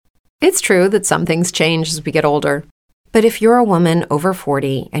It's true that some things change as we get older. But if you're a woman over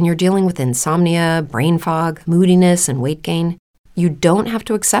 40 and you're dealing with insomnia, brain fog, moodiness, and weight gain, you don't have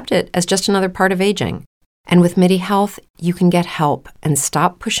to accept it as just another part of aging. And with MIDI Health, you can get help and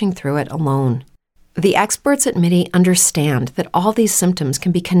stop pushing through it alone. The experts at MIDI understand that all these symptoms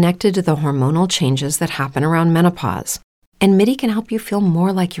can be connected to the hormonal changes that happen around menopause, and MIDI can help you feel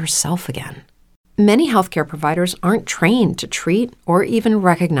more like yourself again. Many healthcare providers aren't trained to treat or even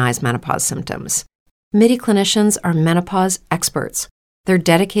recognize menopause symptoms. MIDI clinicians are menopause experts. They're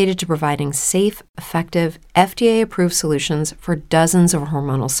dedicated to providing safe, effective, FDA-approved solutions for dozens of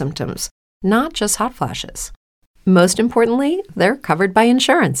hormonal symptoms, not just hot flashes. Most importantly, they're covered by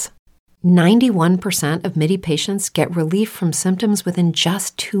insurance. 91% of MIDI patients get relief from symptoms within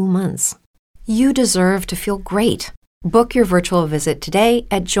just 2 months. You deserve to feel great. Book your virtual visit today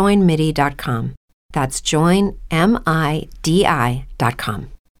at joinmidi.com. That's joinmidi.com.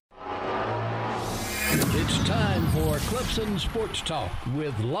 It's time for Clemson Sports Talk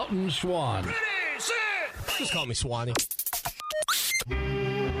with Lawton Swan. Ready, set. Just call me Swanee.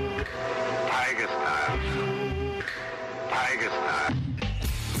 Tiger style. Tiger style.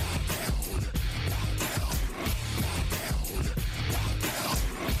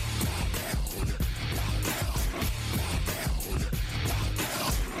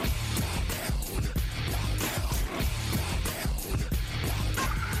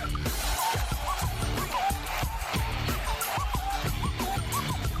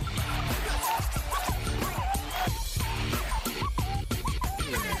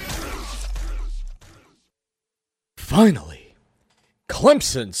 Finally,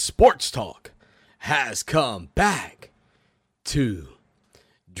 Clemson Sports Talk has come back to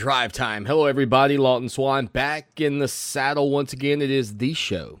Drive Time. Hello, everybody. Lawton Swan back in the saddle once again. It is the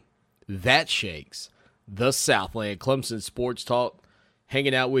show that shakes the Southland. Clemson Sports Talk,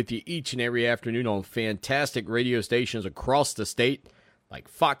 hanging out with you each and every afternoon on fantastic radio stations across the state, like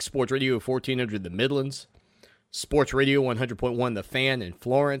Fox Sports Radio 1400 The Midlands, Sports Radio 100.1 The Fan in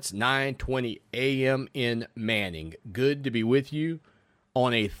Florence, 9:20 a.m. in Manning. Good to be with you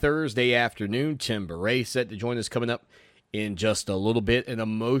on a Thursday afternoon. Tim Beret set to join us coming up in just a little bit. An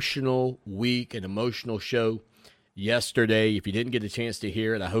emotional week, an emotional show yesterday. If you didn't get a chance to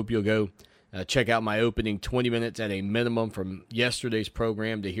hear it, I hope you'll go check out my opening 20 minutes at a minimum from yesterday's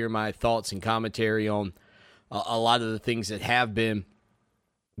program to hear my thoughts and commentary on a lot of the things that have been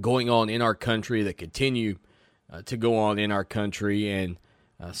going on in our country, that continue to go on in our country, and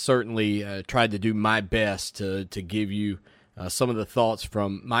certainly tried to do my best to give you some of the thoughts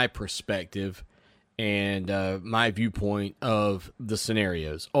from my perspective and my viewpoint of the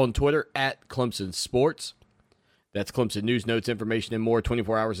scenarios. On Twitter, at Clemson Sports. That's Clemson news, notes, information, and more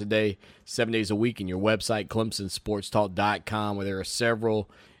 24 hours a day, 7 days a week, and your website, clemsonsportstalk.com, where there are several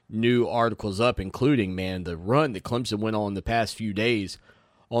new articles up, including, the run that Clemson went on the past few days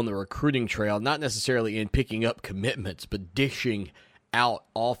on the recruiting trail, not necessarily in picking up commitments, but dishing out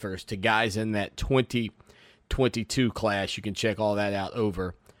offers to guys in that 2022 class. You can check all that out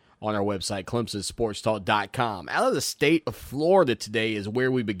over on our website, clemsonsportstalk.com. Out of the state of Florida today is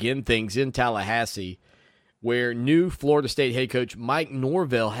where we begin things in Tallahassee, where new Florida State head coach Mike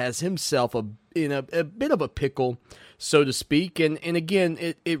Norvell has himself in a bit of a pickle, so to speak. And again,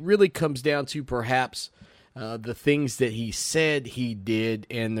 it really comes down to perhaps the things that he said he did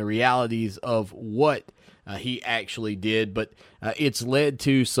and the realities of what he actually did. But it's led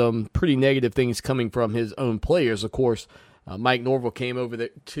to some pretty negative things coming from his own players. Of course, Mike Norvell came over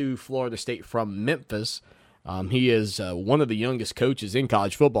to Florida State from Memphis. He is one of the youngest coaches in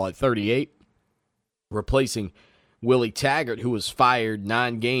college football at 38, replacing Willie Taggart, who was fired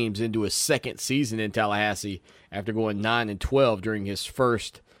 9 games into his second season in Tallahassee after going 9-12 during his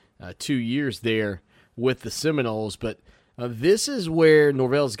first 2 years there with the Seminoles. But this is where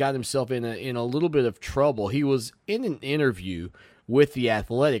Norvell's got himself in a little bit of trouble. He was in an interview with The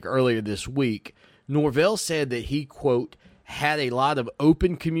Athletic earlier this week. Norvell said that he, quote, had a lot of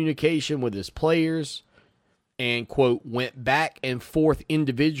open communication with his players and, quote, went back and forth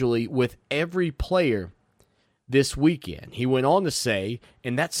individually with every player this weekend. He went on to say,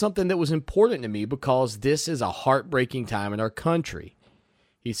 and that's something that was important to me because this is a heartbreaking time in our country.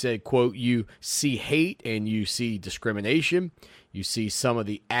 He said, quote, you see hate and you see discrimination. You see some of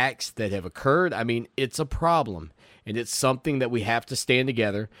the acts that have occurred. I mean, it's a problem, and it's something that we have to stand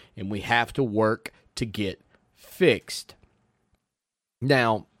together and we have to work to get fixed.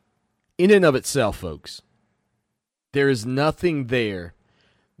 Now, in and of itself, folks, there is nothing there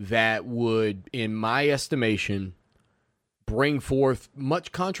that would, in my estimation, bring forth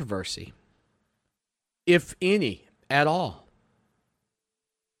much controversy, if any, at all.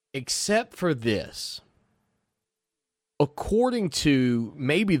 except for this. According to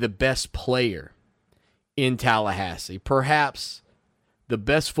maybe the best player in Tallahassee, perhaps the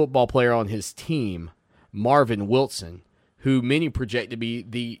best football player on his team, Marvin Wilson, who many project to be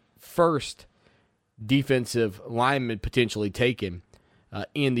the first defensive lineman potentially taken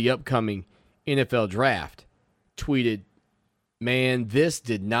in the upcoming NFL draft, tweeted, "Man, this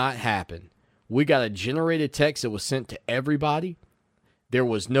did not happen. We got a generated text that was sent to everybody. There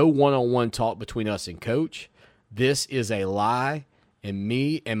was no one-on-one talk between us and coach. This is a lie, and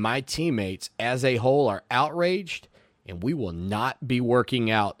me and my teammates as a whole are outraged, and we will not be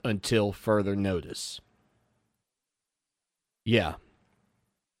working out until further notice." Yeah.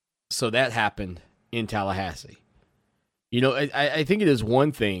 So that happened in Tallahassee. You know, I think it is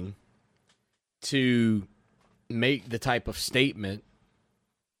one thing to make the type of statement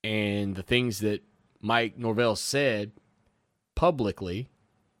and the things that Mike Norvell said publicly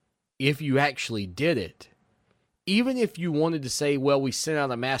if you actually did it. Even if you wanted to say, well, we sent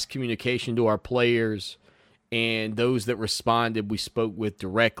out a mass communication to our players and those that responded we spoke with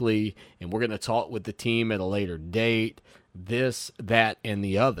directly and we're going to talk with the team at a later date, this, that, and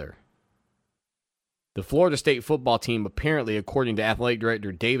the other. The Florida State football team apparently, according to athletic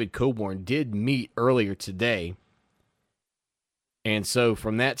director David Coburn, did meet earlier today. And so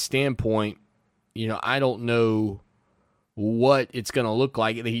from that standpoint, you know, I don't know what it's going to look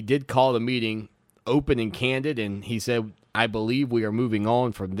like. He did call the meeting open and candid, and he said, I believe we are moving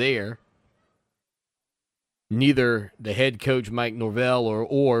on from there. Neither the head coach, Mike Norvell,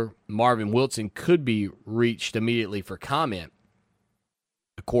 or Marvin Wilson could be reached immediately for comment,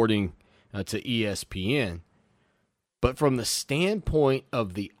 according to ESPN. But from the standpoint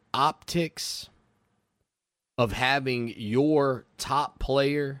of the optics of having your top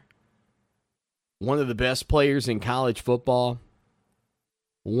player, one of the best players in college football,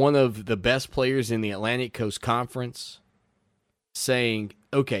 one of the best players in the Atlantic Coast Conference, saying,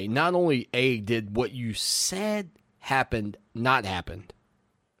 okay, not only did what you said happened not happened,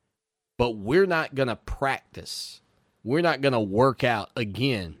 but we're not going to practice. We're not going to work out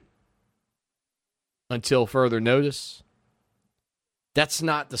again until further notice. That's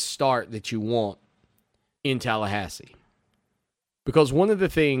not the start that you want in Tallahassee. Because one of the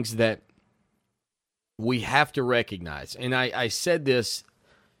things that we have to recognize, and I said this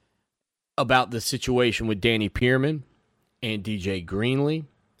about the situation with Danny Pearman and DJ Greenlee,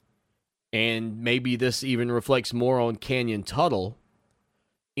 and maybe this even reflects more on Kenyon Tuttle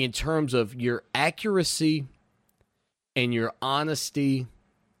in terms of your accuracy and your honesty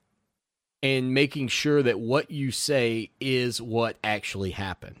and making sure that what you say is what actually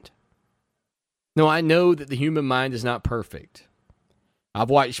happened. Now, I know that the human mind is not perfect. I've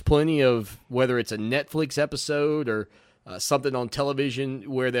watched plenty of, whether it's a Netflix episode or something on television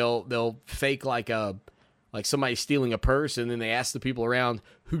where they'll fake like somebody stealing a purse, and then they ask the people around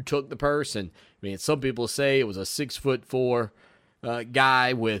who took the purse. And I mean, some people say it was a 6'4"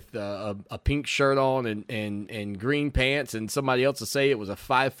 guy with a pink shirt on and green pants, and somebody else will say it was a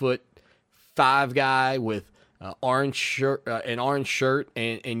 5'5" guy with an orange shirt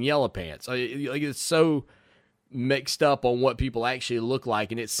and yellow pants. It's so mixed up on what people actually look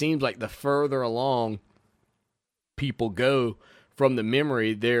like, and it seems like the further along people go from the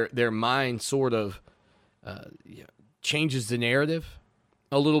memory, their mind sort of changes the narrative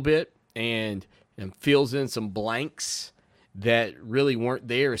a little bit and fills in some blanks that really weren't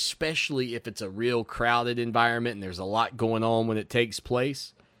there, especially if it's a real crowded environment and there's a lot going on when it takes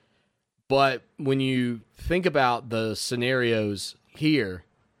place. But when you think about the scenarios here,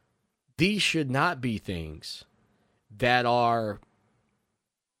 these should not be things that are,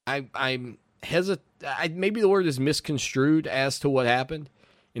 I'm hesitant. Maybe the word is misconstrued as to what happened,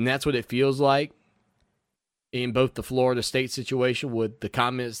 and that's what it feels like in both the Florida State situation with the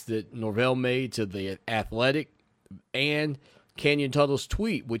comments that Norvell made to the Athletic and Kenyon Tuttle's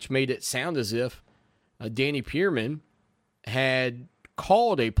tweet, which made it sound as if Danny Pearman had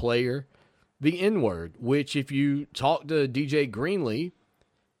called a player the N-word, which if you talk to DJ Greenlee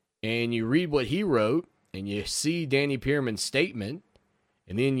and you read what he wrote and you see Danny Pearman's statement,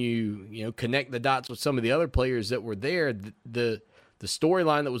 and then you connect the dots with some of the other players that were there, the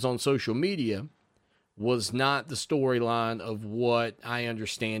storyline that was on social media was not the storyline of what I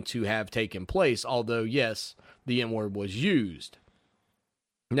understand to have taken place, although, yes, the N-word was used.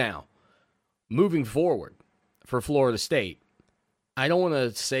 Now, moving forward for Florida State, I don't want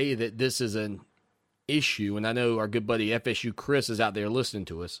to say that this is an issue, and I know our good buddy FSU Chris is out there listening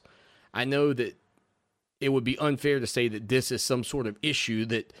to us. I know that it would be unfair to say that this is some sort of issue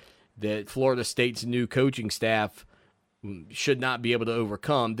that Florida State's new coaching staff should not be able to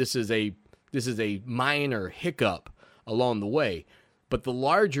overcome. This is a minor hiccup along the way. But the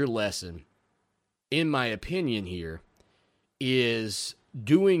larger lesson, in my opinion here, is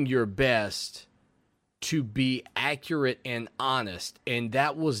doing your best to be accurate and honest. And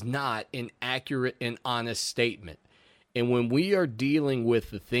that was not an accurate and honest statement. And when we are dealing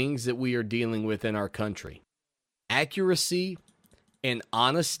with the things that we are dealing with in our country, accuracy and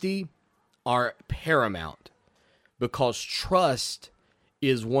honesty are paramount, because trust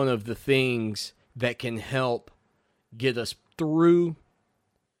is one of the things that can help get us through.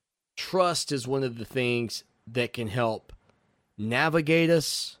 Trust is one of the things that can help navigate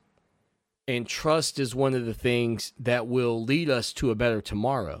us. And trust is one of the things that will lead us to a better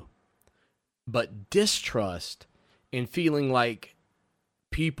tomorrow. But distrust and feeling like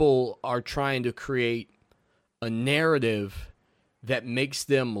people are trying to create a narrative that makes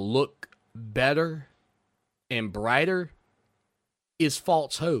them look better and brighter is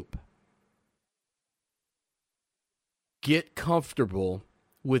false hope. Get comfortable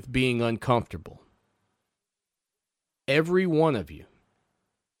with being uncomfortable. Every one of you.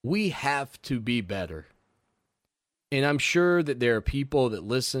 We have to be better. And I'm sure that there are people that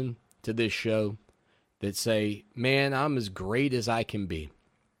listen to this show that say, man, I'm as great as I can be.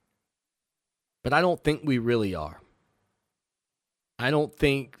 But I don't think we really are. I don't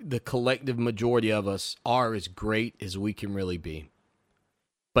think the collective majority of us are as great as we can really be.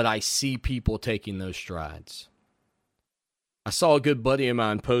 But I see people taking those strides. I saw a good buddy of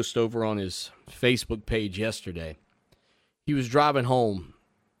mine post over on his Facebook page yesterday. He was driving home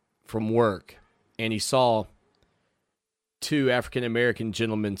from work, and he saw two African-American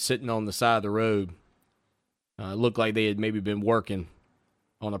gentlemen sitting on the side of the road. Looked like they had maybe been working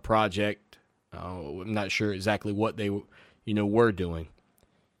on a project. I'm not sure exactly what they were doing.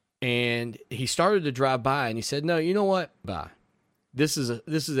 And he started to drive by, and he said, no, you know what? Bye. This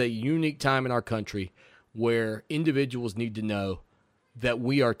is a unique time in our country where individuals need to know that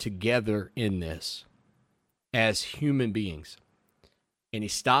we are together in this as human beings. And he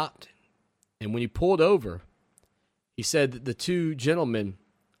stopped, and when he pulled over, he said that the two gentlemen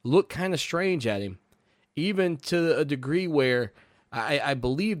looked kind of strange at him, even to a degree where I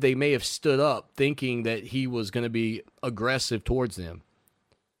believe they may have stood up thinking that he was going to be aggressive towards them.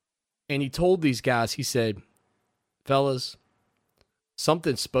 And he told these guys, he said, fellas,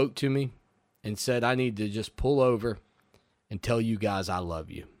 something spoke to me and said I need to just pull over and tell you guys I love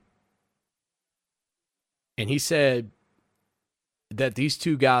you. And he said that these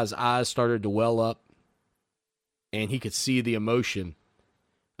two guys' eyes started to well up, and he could see the emotion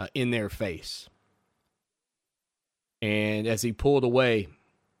in their face. And as he pulled away,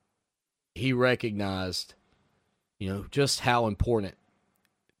 he recognized, just how important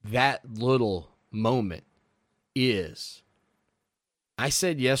that little moment is. I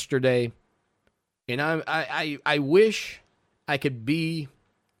said yesterday, and I wish I could be,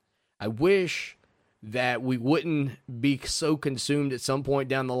 I wish that we wouldn't be so consumed at some point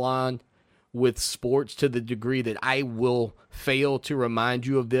down the line with sports to the degree that I will fail to remind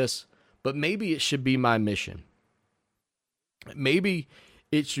you of this, but maybe it should be my mission. Maybe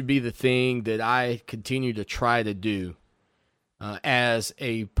it should be the thing that I continue to try to do as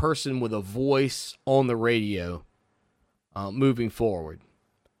a person with a voice on the radio moving forward,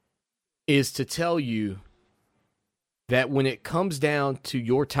 is to tell you that when it comes down to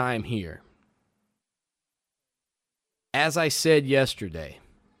your time here, as I said yesterday,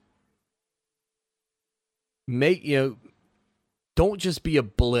 don't just be a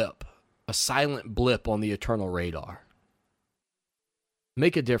blip, a silent blip on the eternal radar.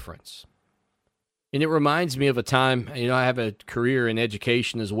 Make a difference. And it reminds me of a time, I have a career in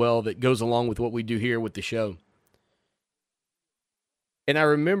education as well that goes along with what we do here with the show. And I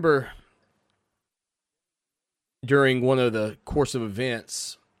remember during one of the course of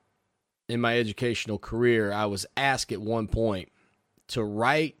events in my educational career, I was asked at one point to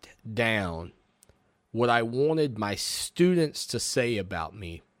write down what I wanted my students to say about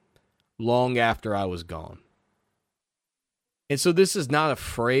me long after I was gone. And so this is not a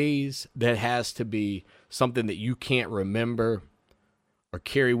phrase that has to be something that you can't remember or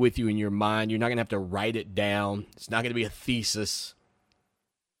carry with you in your mind. You're not going to have to write it down. It's not going to be a thesis.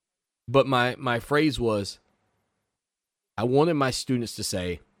 But my phrase was, I wanted my students to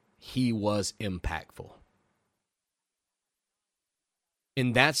say, he was impactful.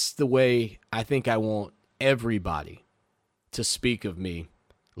 And that's the way I think I want everybody to speak of me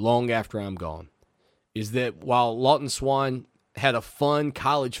long after I'm gone, is that while Lawton Swan had a fun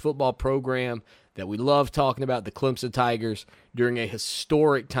college football program that we love talking about the Clemson Tigers during a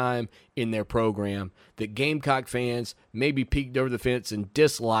historic time in their program, that Gamecock fans maybe peeked over the fence and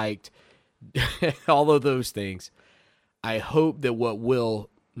disliked, all of those things. I hope that what will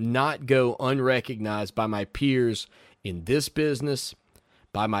not go unrecognized by my peers in this business,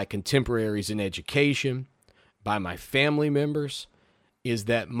 by my contemporaries in education, by my family members, is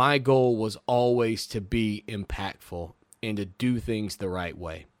that my goal was always to be impactful and to do things the right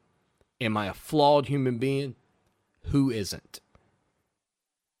way. Am I a flawed human being? Who isn't?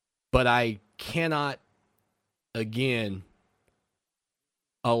 But I cannot, again,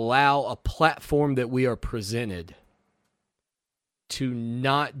 allow a platform that we are presented to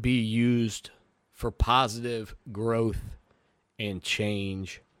not be used for positive growth and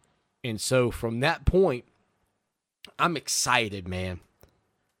change. And so from that point, I'm excited, man.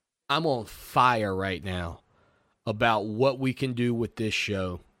 I'm on fire right now about what we can do with this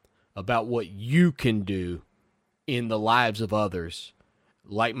show, about what you can do in the lives of others,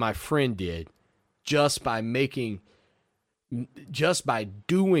 like my friend did, just by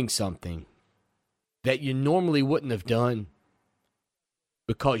doing something that you normally wouldn't have done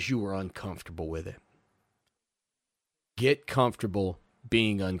because you were uncomfortable with it. Get comfortable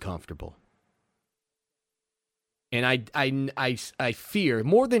being uncomfortable. And I fear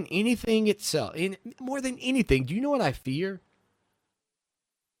more than anything itself. More than anything, do you know what I fear?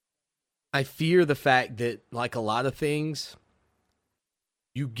 I fear the fact that, like a lot of things,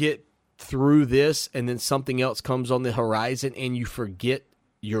 you get through this and then something else comes on the horizon and you forget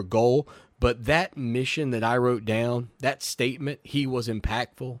your goal. But that mission that I wrote down, that statement, he was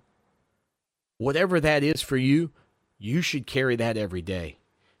impactful, whatever that is for you, you should carry that every day.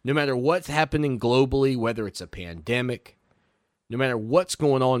 No matter what's happening globally, whether it's a pandemic, no matter what's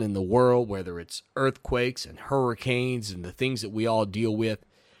going on in the world, whether it's earthquakes and hurricanes and the things that we all deal with,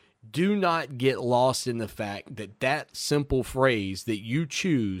 do not get lost in the fact that that simple phrase that you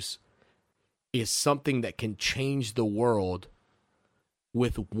choose is something that can change the world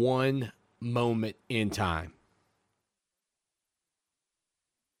with one moment in time.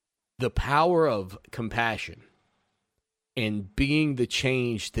 The power of compassion and being the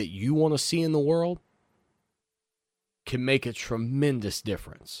change that you want to see in the world can make a tremendous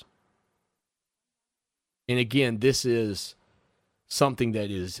difference. And again, this is something that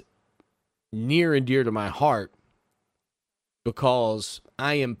is near and dear to my heart because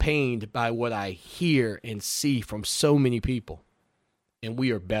I am pained by what I hear and see from so many people. And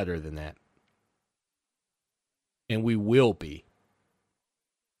we are better than that. And we will be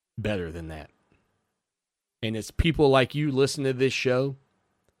better than that. And it's people like you listening to this show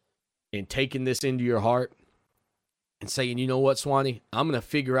and taking this into your heart and saying, you know what, Swanee, I'm going to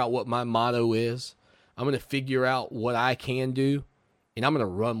figure out what my motto is. I'm going to figure out what I can do, and I'm going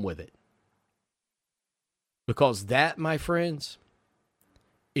to run with it. Because that, my friends,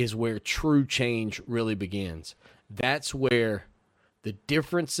 is where true change really begins. That's where the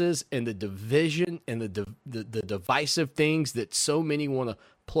differences and the division and the divisive things that so many want to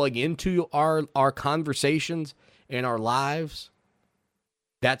plug into our conversations and our lives,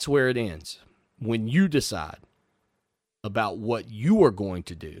 that's where it ends. When you decide about what you are going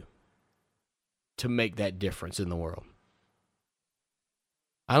to do to make that difference in the world.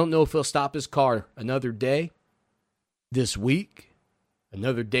 I don't know if he'll stop his car another day this week,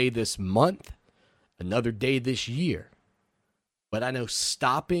 another day this month, another day this year. But I know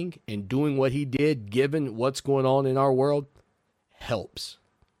stopping and doing what he did, given what's going on in our world, helps.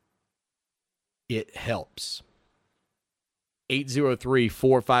 It helps.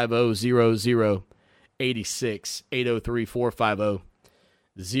 803-450-0086.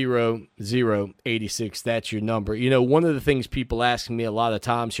 803-450-0086. That's your number. You know, one of the things people ask me a lot of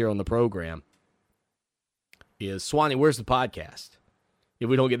times here on the program is, Swanee, where's the podcast? If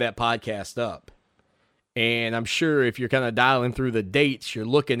we don't get that podcast up. And I'm sure if you're kind of dialing through the dates, you're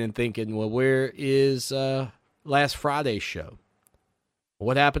looking and thinking, well, where is last Friday's show?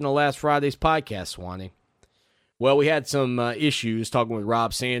 What happened to last Friday's podcast, Swanee? Well, we had some issues talking with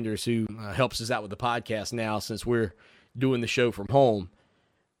Rob Sanders, who helps us out with the podcast now since we're doing the show from home.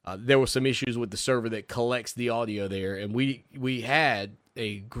 There were some issues with the server that collects the audio there, and we had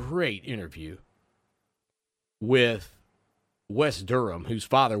a great interview with Wes Durham, whose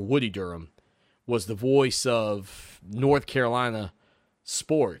father, Woody Durham, was the voice of North Carolina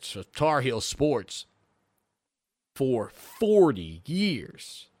sports, or Tar Heel sports, for 40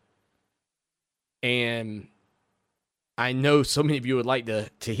 years. And I know so many of you would like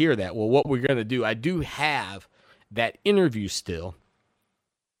to hear that. Well, what we're going to do, I do have that interview still,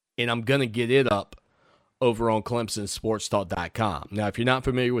 and I'm going to get it up over on ClemsonSportsTalk.com. Now, if you're not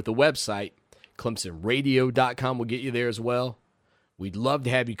familiar with the website, ClemsonRadio.com will get you there as well. We'd love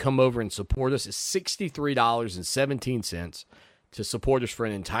to have you come over and support us. It's $63.17 to support us for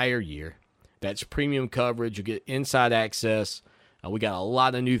an entire year. That's premium coverage. You get inside access. We got a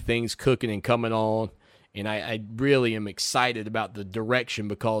lot of new things cooking and coming on. And I really am excited about the direction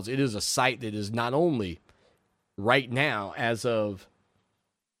because it is a site that is not only right now, as of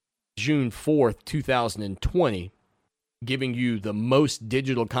June 4th, 2020, giving you the most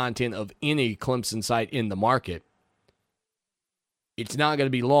digital content of any Clemson site in the market. It's not going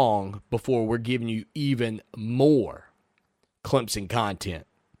to be long before we're giving you even more Clemson content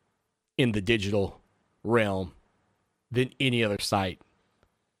in the digital realm than any other site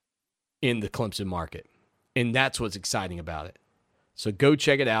in the Clemson market. And that's what's exciting about it. So go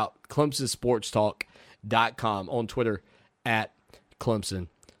check it out, ClemsonSportsTalk.com, on Twitter at Clemson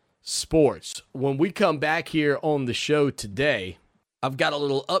Sports. When we come back here on the show today, I've got a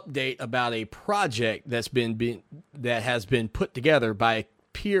little update about a project that has been put together by a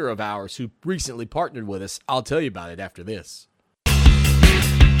peer of ours who recently partnered with us. I'll tell you about it after this.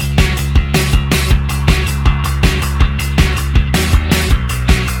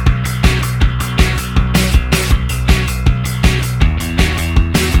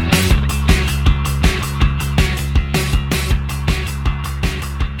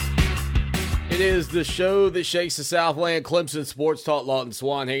 It is the show that shakes the Southland, Clemson Sports Talk. Lawton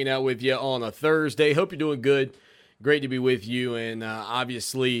Swan hanging out with you on a Thursday. Hope you're doing good. Great to be with you, and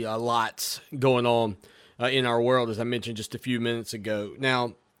obviously a lot going on in our world, as I mentioned just a few minutes ago.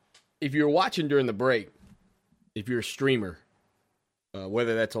 Now, if you're watching during the break, if you're a streamer,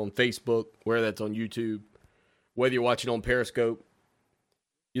 whether that's on Facebook, whether that's on YouTube, whether you're watching on Periscope,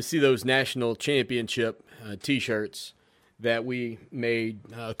 you see those national championship T-shirts that we made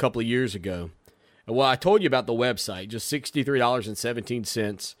a couple of years ago. Well, I told you about the website, just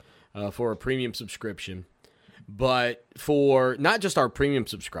 $63.17 for a premium subscription. But for not just our premium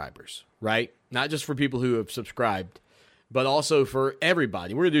subscribers, right? Not just for people who have subscribed, but also for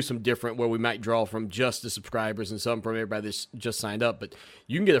everybody. We're going to do some different where we might draw from just the subscribers and some from everybody that's just signed up. But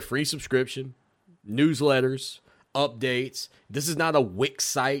you can get a free subscription, newsletters, updates. This is not a Wix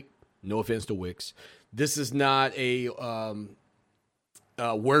site. No offense to Wix. This is not a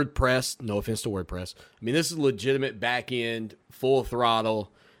WordPress. No offense to WordPress. I mean, this is legitimate back-end, full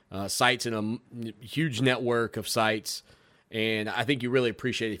throttle sites in a huge network of sites. And I think you really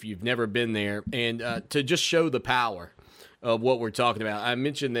appreciate it if you've never been there. And to just show the power of what we're talking about, I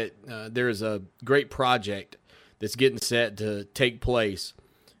mentioned that there is a great project that's getting set to take place.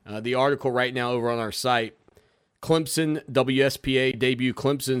 The article right now over on our site, Clemson WSPA debut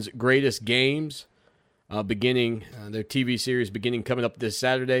Clemson's Greatest Games. Beginning their TV series coming up this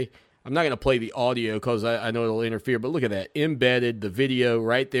Saturday. I'm not going to play the audio because I know it'll interfere, but look at that. Embedded, the video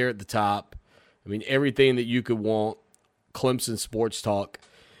right there at the top. I mean, everything that you could want,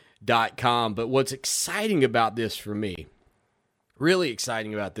 ClemsonSportsTalk.com. But what's exciting about this for me, really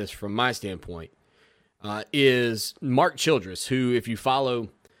exciting about this from my standpoint, is Mark Childress, who, if you follow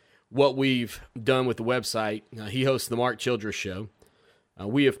what we've done with the website, he hosts the Mark Childress Show.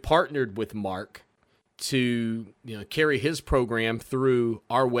 We have partnered with Mark to carry his program through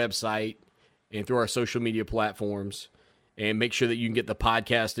our website and through our social media platforms and make sure that you can get the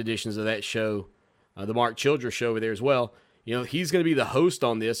podcast editions of that show, the Mark Childress Show over there as well. He's going to be the host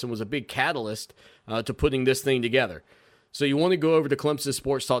on this and was a big catalyst to putting this thing together. So you want to go over to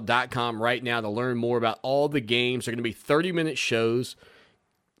ClemsonSportsTalk.com right now to learn more about all the games. They're going to be 30-minute shows.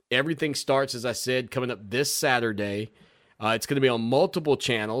 Everything starts, as I said, coming up this Saturday. It's going to be on multiple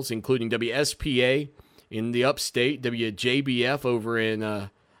channels, including WSPA in the upstate, WJBF over in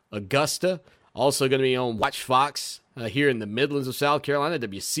Augusta. Also going to be on Watch Fox here in the Midlands of South Carolina,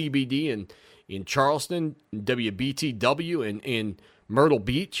 WCBD in Charleston, WBTW in Myrtle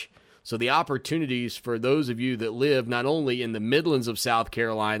Beach. So the opportunities for those of you that live not only in the Midlands of South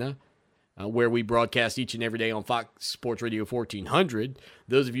Carolina, where we broadcast each and every day on Fox Sports Radio 1400,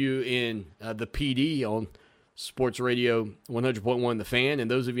 those of you in the PD on Sports Radio 100.1 The Fan,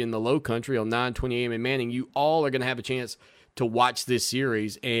 and those of you in the Low Country on 920 AM in Manning, you all are going to have a chance to watch this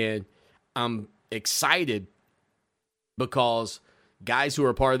series. And I'm excited because guys who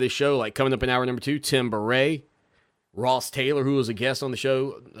are part of this show, like coming up in hour number 2, Tim Beret, Ross Taylor, who was a guest on the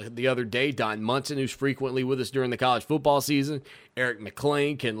show the other day, Don Munson, who's frequently with us during the college football season, Eric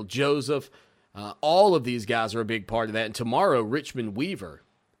McLean, Kendall Joseph, all of these guys are a big part of that. And tomorrow, Richmond Weaver,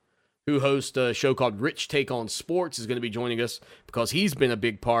 who hosts a show called Rich Take on Sports, is going to be joining us because he's been a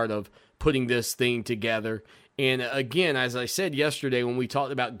big part of putting this thing together. And again, as I said yesterday when we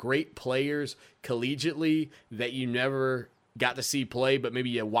talked about great players collegiately that you never got to see play, but maybe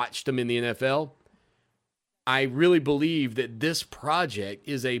you watched them in the NFL. I really believe that this project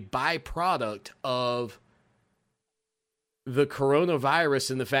is a byproduct of the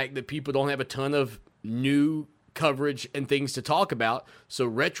coronavirus and the fact that people don't have a ton of new coverage and things to talk about. So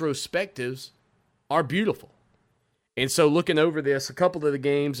retrospectives are beautiful. And so looking over this, a couple of the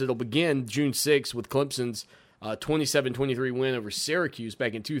games, it'll begin June 6th with Clemson's 27-23 win over Syracuse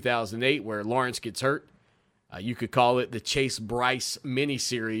back in 2008, where Lawrence gets hurt. You could call it the Chase Bryce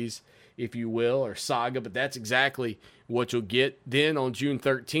mini-series, if you will, or saga, but that's exactly what you'll get. Then on June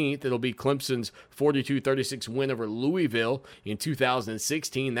 13th, it'll be Clemson's 42-36 win over Louisville in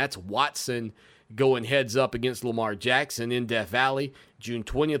 2016. That's Watson going heads up against Lamar Jackson in Death Valley. June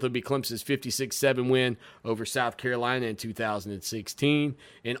 20th will be Clemson's 56-7 win over South Carolina in 2016.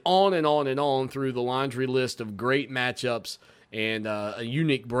 And on and on and on through the laundry list of great matchups and a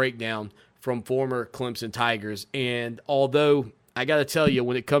unique breakdown from former Clemson Tigers. And although I got to tell you,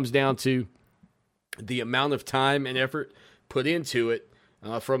 when it comes down to the amount of time and effort put into it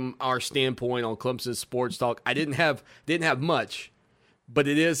from our standpoint on Clemson Sports Talk, I didn't have much, but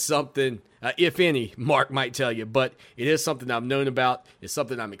it is something, if any, Mark might tell you, but it is something I've known about. It's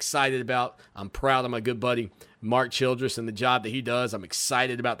something I'm excited about. I'm proud of my good buddy Mark Childress and the job that he does. I'm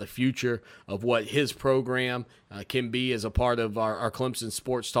excited about the future of what his program can be as a part of our Clemson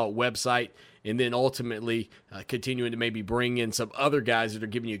Sports Talk website, and then ultimately continuing to maybe bring in some other guys that are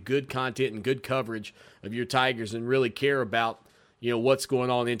giving you good content and good coverage of your Tigers and really care about, you know, what's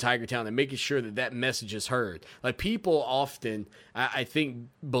going on in Tiger Town and making sure that that message is heard. Like, people often, I think,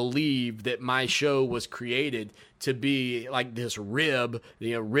 believe that my show was created to be like this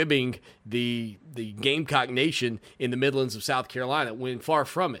ribbing the Gamecock Nation in the Midlands of South Carolina, when far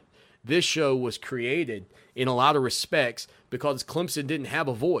from it. This show was created in a lot of respects because Clemson didn't have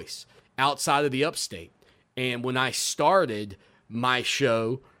a voice outside of the upstate. And when I started my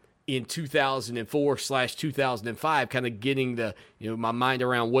show in 2004/2005, kind of getting my mind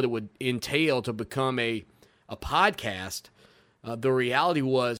around what it would entail to become a podcast, the reality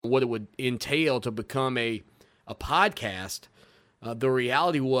was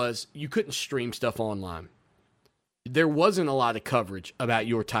you couldn't stream stuff online. There wasn't a lot of coverage about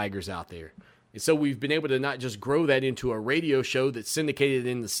your Tigers out there. And so we've been able to not just grow that into a radio show that's syndicated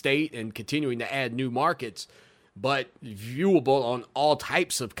in the state and continuing to add new markets, but viewable on all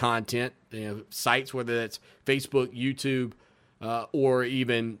types of content, sites, whether that's Facebook, YouTube, or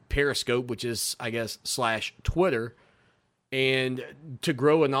even Periscope, which is, I guess, /Twitter, and to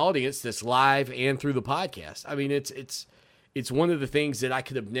grow an audience that's live and through the podcast. I mean, it's one of the things that I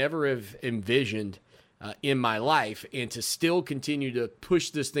could have never have envisioned in my life, and to still continue to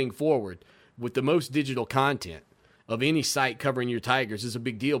push this thing forward with the most digital content of any site covering your Tigers is a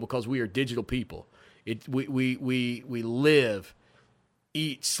big deal, because we are digital people. We live,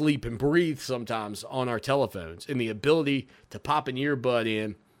 eat, sleep, and breathe sometimes on our telephones, and the ability to pop an earbud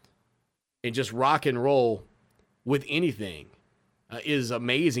in and just rock and roll with anything is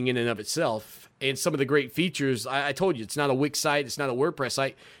amazing in and of itself. And some of the great features, I told you, it's not a Wix site, it's not a WordPress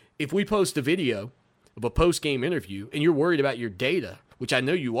site. If we post a video of a post-game interview and you're worried about your data, which I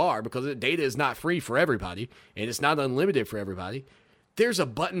know you are, because the data is not free for everybody and it's not unlimited for everybody, there's a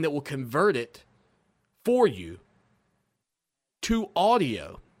button that will convert it for you to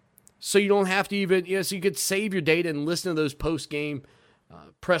audio, so you don't have to even, so you could save your data and listen to those post-game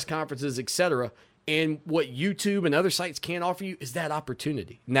press conferences, etc. And what YouTube and other sites can't offer you is that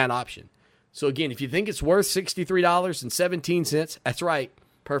opportunity and that option. So again, if you think it's worth $63.17, that's right,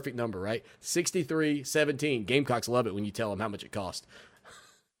 perfect number, right? $63.17. Gamecocks love it when you tell them how much it costs.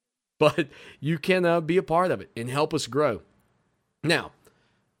 But you can be a part of it and help us grow. Now,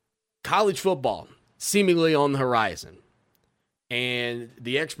 college football seemingly on the horizon. And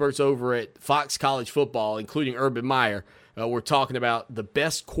the experts over at Fox College Football, including Urban Meyer, were talking about the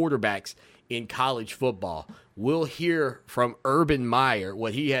best quarterbacks in college football. We'll hear from Urban Meyer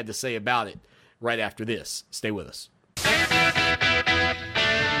what he had to say about it right after this. Stay with us.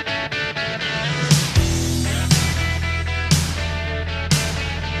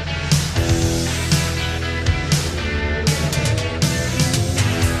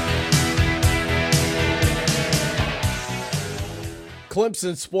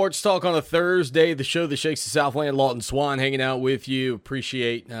 Clemson Sports Talk on a Thursday, the show that shakes the Southland. Lawton Swan hanging out with you.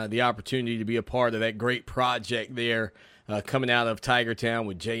 Appreciate the opportunity to be a part of that great project there coming out of Tiger Town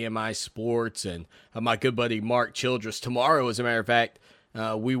with JMI Sports and my good buddy Mark Childress. Tomorrow, as a matter of fact,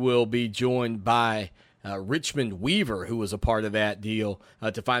 we will be joined by Richmond Weaver, who was a part of that deal,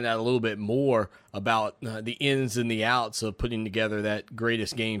 to find out a little bit more about the ins and the outs of putting together that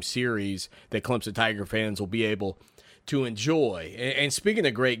greatest game series that Clemson Tiger fans will be able to enjoy. And speaking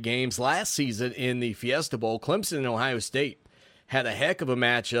of great games, last season in the Fiesta Bowl, Clemson and Ohio State had a heck of a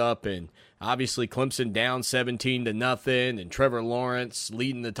matchup, and obviously Clemson down 17-0, and Trevor Lawrence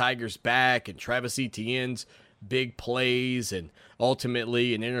leading the Tigers back, and Travis Etienne's big plays, and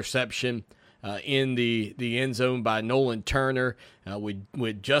ultimately an interception in the end zone by Nolan Turner,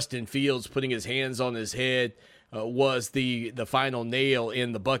 with Justin Fields putting his hands on his head, was the final nail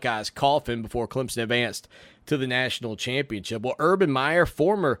in the Buckeyes' coffin before Clemson advanced to the national championship. Well, Urban Meyer,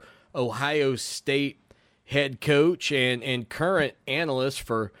 former Ohio State head coach and current analyst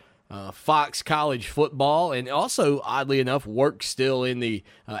for Fox College Football, and also, oddly enough, works still in the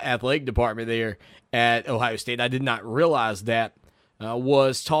athletic department there at Ohio State. I did not realize that.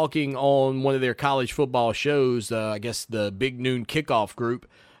 Was talking on one of their college football shows, I guess the Big Noon Kickoff Group.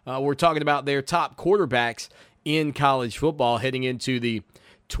 We're talking about their top quarterbacks in college football heading into the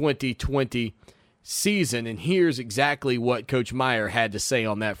 2020 season, and here's exactly what Coach Meyer had to say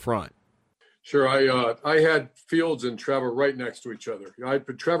on that front. Sure. I had Fields and Trevor right next to each other. I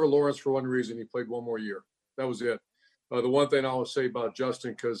put Trevor Lawrence for one reason. He played one more year. That was it. The one thing I will say about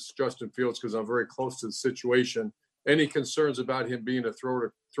Justin Fields, because I'm very close to the situation, any concerns about him being a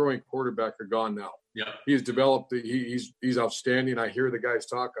throwing quarterback are gone now. Yeah, he's developed. He's outstanding. I hear the guys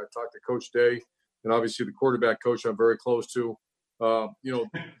talk. I talked to Coach Day, and obviously the quarterback coach I'm very close to.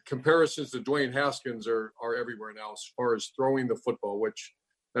 Comparisons to Dwayne Haskins are everywhere now as far as throwing the football, which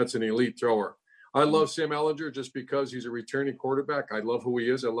that's an elite thrower. I love Sam Ehlinger just because he's a returning quarterback. I love who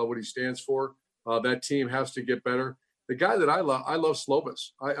he is. I love what he stands for. That team has to get better. The guy that I love Slovis.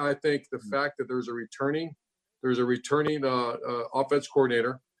 I think the fact that there's a returning offense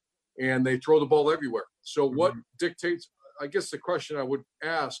coordinator, and they throw the ball everywhere. So what dictates, I guess the question I would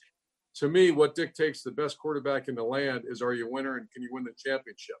ask, to me, what dictates the best quarterback in the land is, are you a winner and can you win the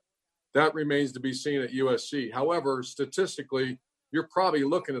championship? That remains to be seen at USC. However, statistically, you're probably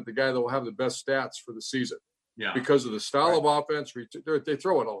looking at the guy that will have the best stats for the season. Yeah. Because of the style of offense, they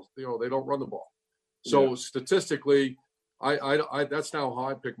throw it all. They don't run the ball. So statistically, I that's now how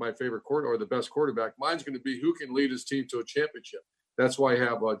I pick my favorite or the best quarterback. Mine's going to be who can lead his team to a championship. That's why I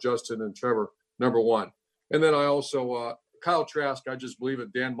have Justin and Trevor number one. And then I also Kyle Trask. I just believe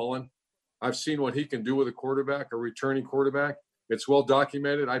in Dan Mullen. I've seen what he can do with a quarterback, a returning quarterback. It's well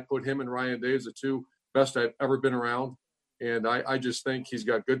documented. I put him and Ryan Day as the two best I've ever been around. And I just think he's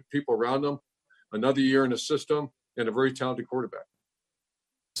got good people around him, another year in the system, and a very talented quarterback.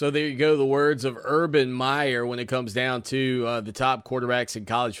 So there you go, the words of Urban Meyer when it comes down to the top quarterbacks in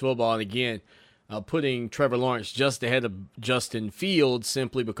college football. And again, putting Trevor Lawrence just ahead of Justin Fields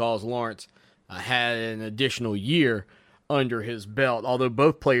simply because Lawrence had an additional year under his belt. Although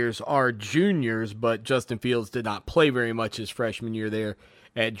both players are juniors, but Justin Fields did not play very much his freshman year there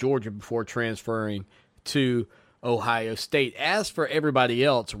at Georgia before transferring to Ohio State. As for everybody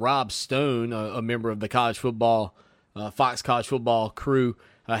else, Rob Stone, a member of the college football, Fox College Football crew,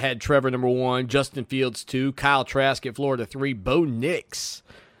 had Trevor number one, Justin Fields 2, Kyle Trask at Florida 3, Bo Nix,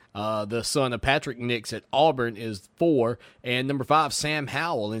 the son of Patrick Nix at Auburn, is 4, and number 5, Sam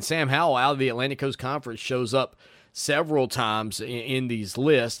Howell. And Sam Howell out of the Atlantic Coast Conference shows up several times in these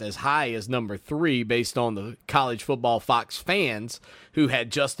lists, as high as number 3 based on the college football Fox fans who had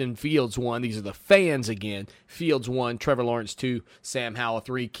Justin Fields 1. These are the fans again. Fields 1, Trevor Lawrence 2, Sam Howell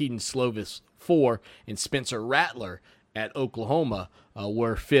 3, Keaton Slovis 4, and Spencer Rattler at Oklahoma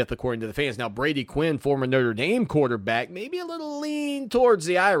were 5th according to the fans. Now, Brady Quinn, former Notre Dame quarterback, maybe a little lean towards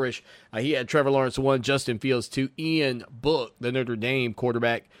the Irish. He had Trevor Lawrence 1, Justin Fields 2, Ian Book, the Notre Dame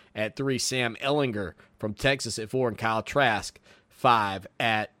quarterback, at 3, Sam Ehlinger from Texas at 4, and Kyle Trask 5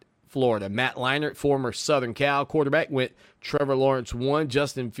 at Florida. Matt Leinart, former Southern Cal quarterback, went Trevor Lawrence 1,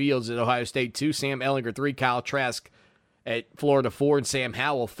 Justin Fields at Ohio State 2, Sam Ehlinger 3, Kyle Trask at Florida 4, and Sam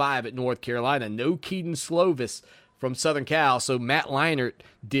Howell 5 at North Carolina. No Keaton Slovis from Southern Cal, so Matt Leinart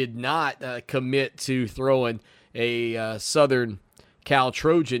did not commit to throwing a Southern Cal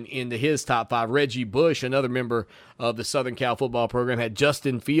Trojan into his top 5. Reggie Bush, another member of the Southern Cal football program, had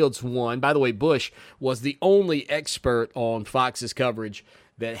Justin Fields 1. By the way, Bush was the only expert on Fox's coverage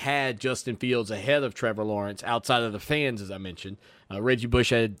that had Justin Fields ahead of Trevor Lawrence, outside of the fans, as I mentioned. Reggie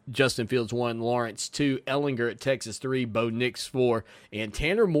Bush had Justin Fields 1, Lawrence 2, Ehlinger at Texas 3, Bo Nix 4, and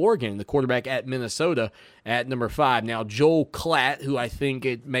Tanner Morgan, the quarterback at Minnesota, at number 5. Now, Joel Klatt, who I think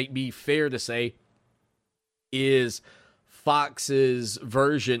it may be fair to say is Fox's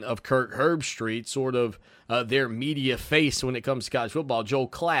version of Kirk Herbstreit, sort of their media face when it comes to college football. Joel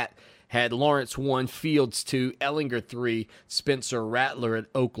Klatt had Lawrence 1, Fields 2, Ehlinger 3, Spencer Rattler at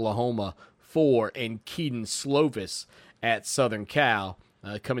Oklahoma 4, and Keaton Slovis at Southern Cal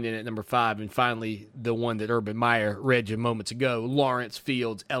coming in at number 5. And finally, the one that Urban Meyer read you moments ago, Lawrence,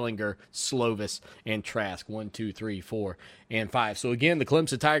 Fields, Ellinger, Slovis, and Trask, 1, 2, 3, 4, and 5. So again, the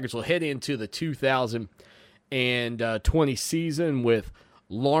Clemson Tigers will head into the 2020 season with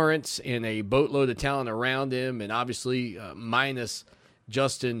Lawrence and a boatload of talent around him, and obviously minus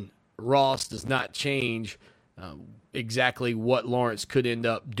Justin Ross does not change exactly what Lawrence could end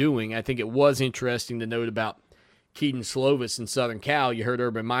up doing. I think it was interesting to note about Keaton Slovis in Southern Cal. You heard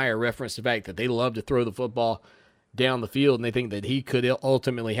Urban Meyer reference the fact that they love to throw the football down the field, and they think that he could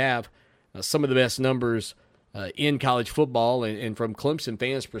ultimately have some of the best numbers in college football. And from Clemson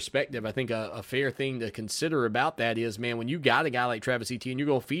fans' perspective, I think a fair thing to consider about that is, man, when you got a guy like Travis Etienne, you're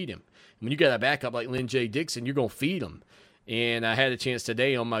going to feed him. When you got a backup like Lynn J. Dixon, you're going to feed him. And I had a chance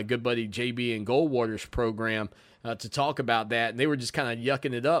today on my good buddy JB and Goldwater's program to talk about that, and they were just kind of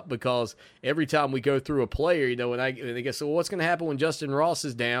yucking it up because every time we go through a player, and they go, so what's going to happen when Justin Ross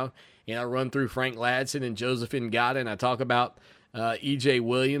is down? And I run through Frank Ladson and Joseph Ngata, and I talk about E.J.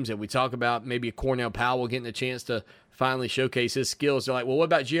 Williams, and we talk about maybe a Cornell Powell getting a chance to finally showcase his skills. They're like, well, what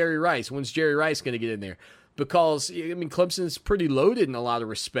about Jerry Rice? When's Jerry Rice going to get in there? Because, Clemson's pretty loaded in a lot of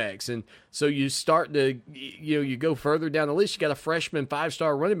respects. And so you start to, you go further down the list. You got a freshman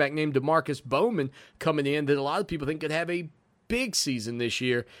 5-star running back named DeMarcus Bowman coming in that a lot of people think could have a big season this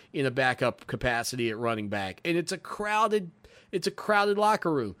year in a backup capacity at running back. And it's a crowded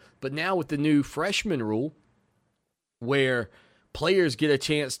locker room. But now with the new freshman rule where players get a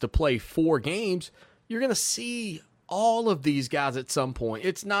chance to play 4 games, you're going to see all of these guys at some point.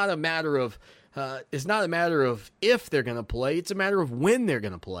 It's not a matter of if they're going to play. It's a matter of when they're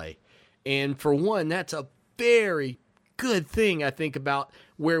going to play. And for one, that's a very good thing, I think, about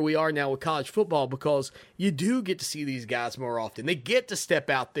where we are now with college football, because you do get to see these guys more often. They get to step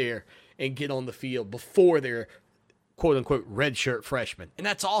out there and get on the field before they're quote-unquote redshirt freshmen. And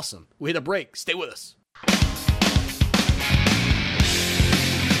that's awesome. We hit a break. Stay with us.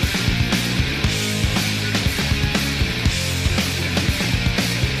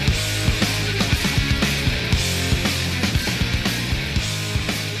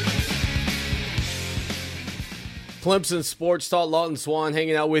 Clemson Sports Talk, Lawton Swan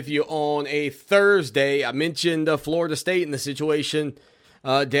hanging out with you on a Thursday. I mentioned Florida State and the situation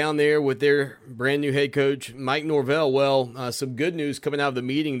down there with their brand new head coach, Mike Norvell. Well, some good news coming out of the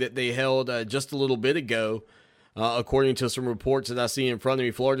meeting that they held just a little bit ago. According to some reports that I see in front of me,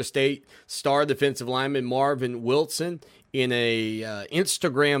 Florida State star defensive lineman Marvin Wilson in a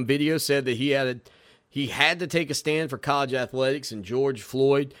Instagram video said that he had to take a stand for college athletics and George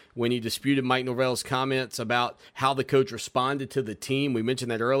Floyd when he disputed Mike Norvell's comments about how the coach responded to the team. We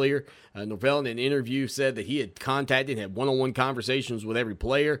mentioned that earlier. Norvell in an interview said that he had contacted, had one-on-one conversations with every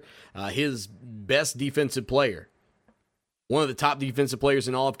player. His best defensive player, one of the top defensive players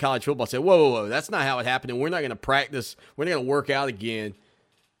in all of college football, said, whoa, that's not how it happened, and we're not going to practice, we're not going to work out again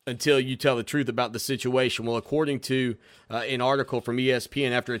until you tell the truth about the situation. Well, according to an article from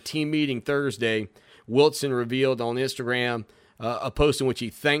ESPN, after a team meeting Thursday, Wilson revealed on Instagram a post in which he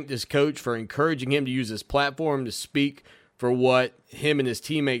thanked his coach for encouraging him to use his platform to speak for what him and his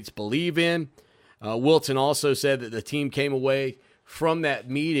teammates believe in. Wilson also said that the team came away from that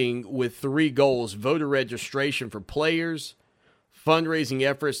meeting with 3 goals: voter registration for players, fundraising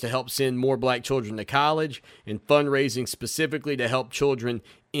efforts to help send more black children to college, and fundraising specifically to help children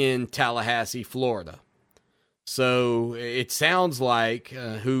in Tallahassee, Florida. So it sounds like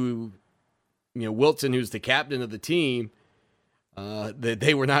Wilson, who's the captain of the team, that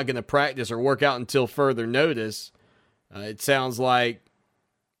they were not going to practice or work out until further notice. It sounds like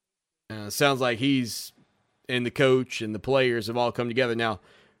he's and the coach and the players have all come together. Now,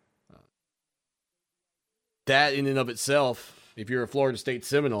 that in and of itself, if you're a Florida State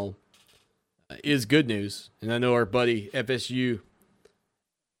Seminole, is good news. And I know our buddy FSU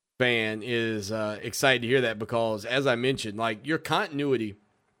fan is excited to hear that because, as I mentioned, like your continuity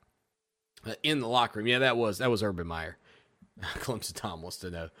in the locker room. Yeah, that was Urban Meyer. Clemson Tom wants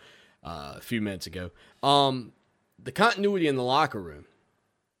to know a few minutes ago. The continuity in the locker room,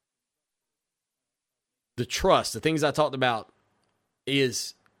 the trust, the things I talked about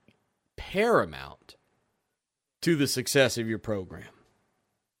is paramount to the success of your program.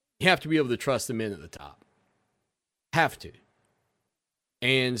 You have to be able to trust the men at the top. Have to.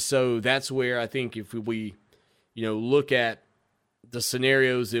 And so that's where I think if we look at the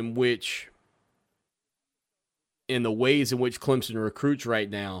scenarios in the ways in which Clemson recruits right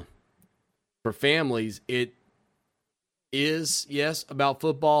now for families, it is, yes, about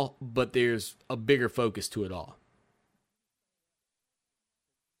football, but there's a bigger focus to it all.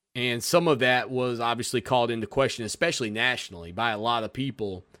 And some of that was obviously called into question, especially nationally, by a lot of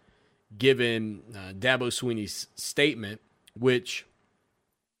people, given Dabo Swinney's statement, which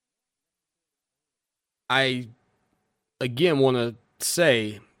I, again, want to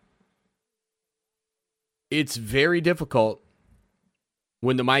say it's very difficult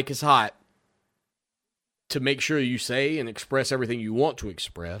when the mic is hot to make sure you say and express everything you want to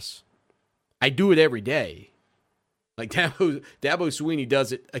express. I do it every day. Like Dabo Swinney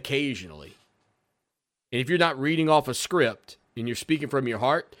does it occasionally. And if you're not reading off a script and you're speaking from your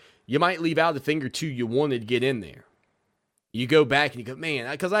heart, you might leave out a thing or two you wanted to get in there. You go back and you go, man,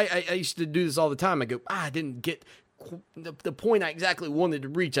 because I used to do this all the time. I go, I didn't get the point I exactly wanted to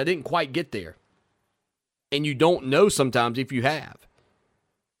reach. I didn't quite get there. And you don't know sometimes if you have.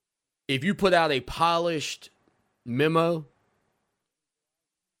 If you put out a polished memo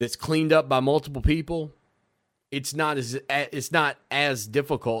that's cleaned up by multiple people, it's not as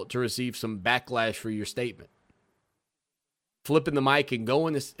difficult to receive some backlash for your statement. Flipping the mic and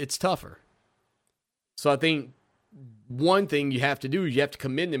going, it's tougher. So I think one thing you have to do is you have to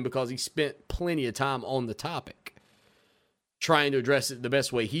commend him because he spent plenty of time on the topic, trying to address it the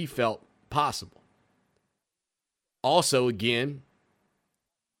best way he felt possible. Also, again,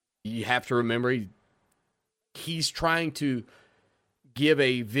 you have to remember he's trying to give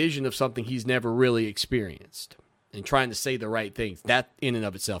a vision of something he's never really experienced and trying to say the right things. That in and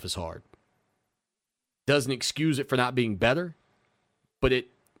of itself is hard. Doesn't excuse it for not being better, but it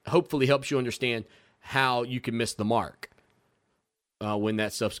hopefully helps you understand how you can miss the mark when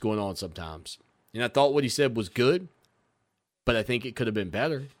that stuff's going on sometimes. And I thought what he said was good, but I think it could have been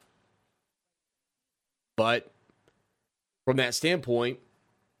better. But from that standpoint,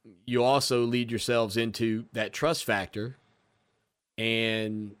 you also lead yourselves into that trust factor.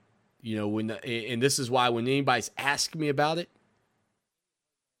 And, you know, and this is why when anybody's asking me about it,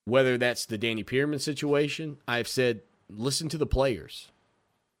 whether that's the Danny Pearman situation, I've said, listen to the players.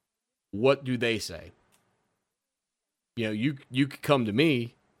 What do they say? You know, you could come to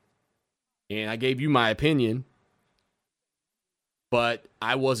me, and I gave you my opinion, but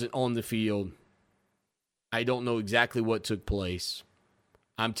I wasn't on the field. I don't know exactly what took place.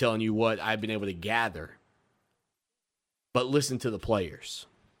 I'm telling you what I've been able to gather. But listen to the players.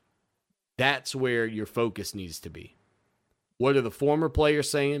 That's where your focus needs to be. What are the former players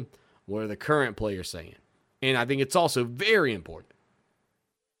saying? What are the current players saying? And I think it's also very important,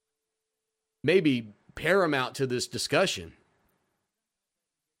 maybe paramount to this discussion,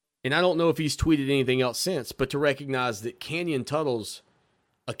 and I don't know if he's tweeted anything else since, but to recognize that Kenyon Tuttle's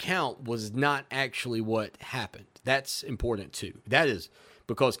account was not actually what happened. That's important too. That is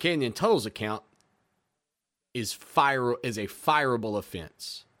because Kenyon Tuttle's account is a fireable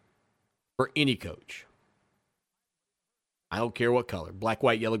offense for any coach. I don't care what color, black,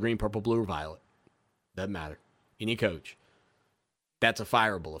 white, yellow, green, purple, blue, or violet. Doesn't matter. Any coach. That's a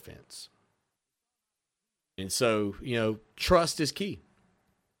fireable offense. And so, you know, trust is key.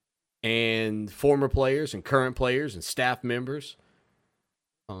 And former players and current players and staff members,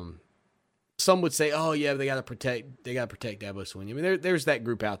 some would say, oh yeah, they got to protect Dabo Swinney. I mean, there's that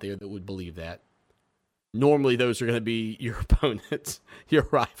group out there that would believe that. Normally those are going to be your opponents, your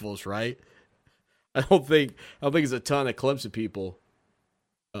rivals, right? I don't think it's a ton of Clemson people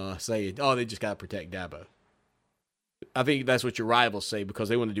saying, oh, they just got to protect Dabo. I think that's what your rivals say because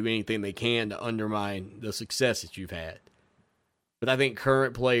they want to do anything they can to undermine the success that you've had. But I think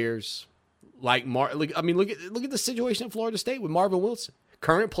current players like look at the situation at Florida State with Marvin Wilson.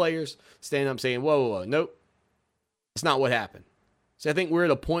 Current players stand up saying, whoa, nope, that's not what happened. So I think we're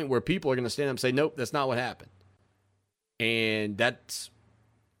at a point where people are going to stand up and say, nope, that's not what happened. And that's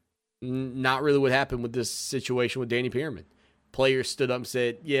not really what happened with this situation with Danny Pearman. Players stood up and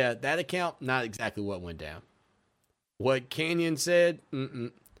said, yeah, that account, not exactly what went down. What Kenyon said,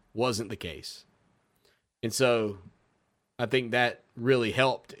 wasn't the case. And so I think that really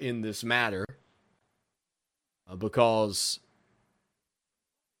helped in this matter because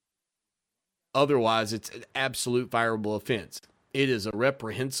otherwise it's an absolute fireable offense. It is a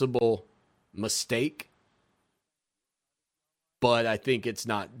reprehensible mistake, but I think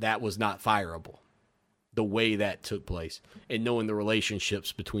that was not fireable the way that took place, and knowing the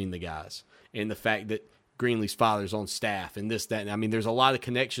relationships between the guys and the fact that Greenlee's father's on staff and this, that. I mean, there's a lot of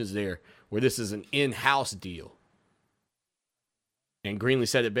connections there where this is an in-house deal. And Greenlee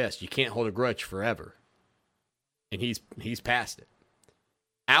said it best, you can't hold a grudge forever. And he's past it.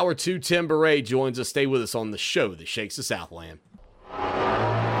 Hour 2, Tim Beret joins us. Stay with us on the show that shakes the Southland.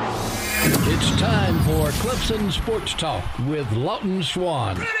 It's time for Clemson Sports Talk with Lawton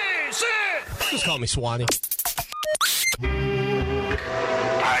Swan. Ready, set. Just call me Swanee.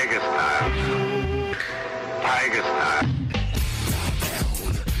 Tiger Tiger style. Tiger style.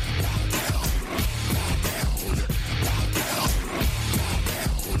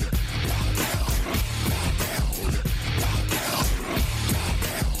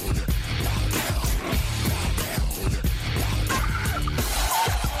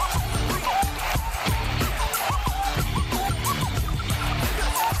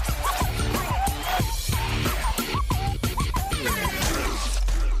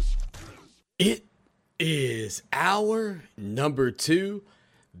 It is hour number 2.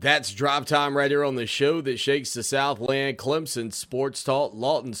 That's Drive Time right here on the show that shakes the Southland. Clemson Sports Talk.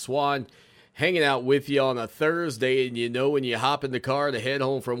 Lawton Swan hanging out with you on a Thursday. And you know, when you hop in the car to head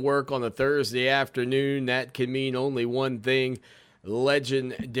home from work on a Thursday afternoon, that can mean only one thing.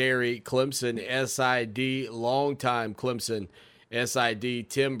 Legendary Clemson SID, longtime Clemson SID,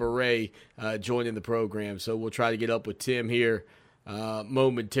 Tim Beret, joining the program. So we'll try to get up with Tim here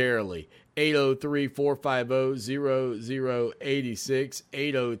momentarily.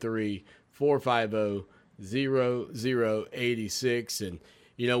 803-450-0086, 803-450-0086. And,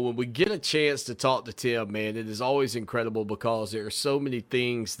 you know, when we get a chance to talk to Tim, man, it is always incredible because there are so many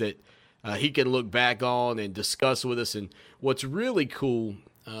things that he can look back on and discuss with us. And what's really cool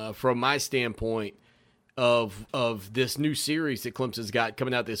from my standpoint of this new series that Clemson's got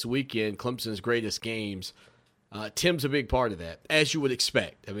coming out this weekend, Clemson's Greatest Games, Tim's a big part of that, as you would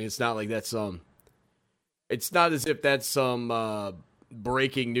expect. I mean, it's not like that's it's not as if that's some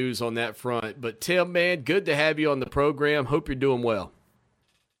breaking news on that front. But Tim, man, good to have you on the program. Hope you're doing well.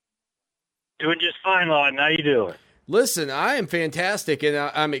 Doing just fine, Lawton. How you doing? Listen, I am fantastic, and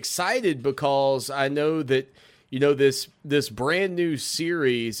I'm excited because I know that, you know, this brand new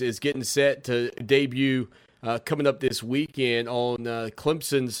series is getting set to debut coming up this weekend on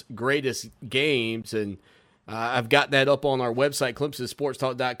Clemson's Greatest Games, and I've got that up on our website,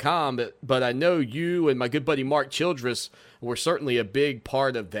 clemsonsportstalk.com, but I know you and my good buddy Mark Childress were certainly a big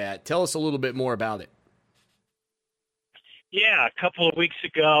part of that. Tell us a little bit more about it. Yeah, a couple of weeks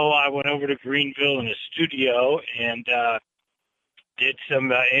ago, I went over to Greenville in a studio and did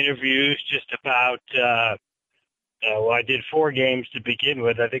some interviews just about, well, I did 4 games to begin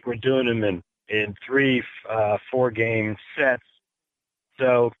with. I think we're doing them in 3 4-game sets.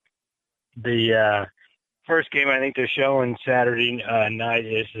 So the first game I think they're showing Saturday night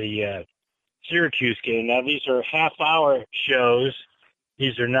is the Syracuse game. Now, these are half-hour shows.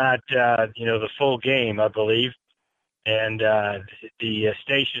 These are not, the full game, I believe. And the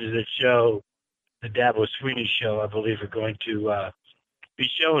stations that show the Dabo Sweeney show, I believe, are going to be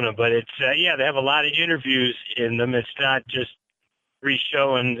showing them. But it's, they have a lot of interviews in them. It's not just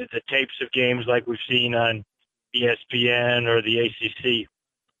re-showing the tapes of games like we've seen on ESPN or the ACC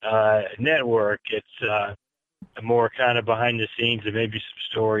network. It's a more kind of behind the scenes and maybe some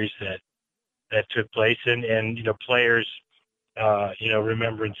stories that took place and players,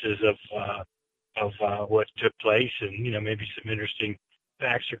 remembrances of what took place and, maybe some interesting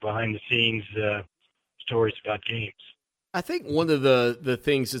facts or behind the scenes stories about games. I think one of the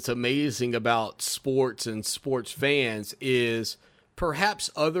things that's amazing about sports and sports fans is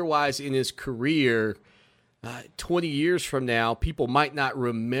perhaps otherwise in his career, 20 years from now, people might not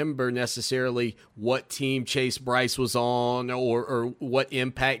remember necessarily what team Chase Bryce was on or what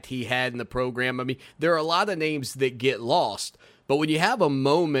impact he had in the program. I mean, there are a lot of names that get lost. But when you have a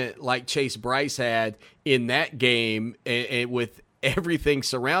moment like Chase Bryce had in that game and with everything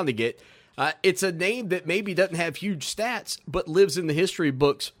surrounding it, it's a name that maybe doesn't have huge stats but lives in the history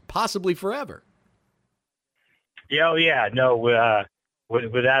books possibly forever.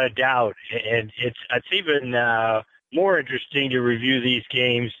 Without a doubt. And it's even more interesting to review these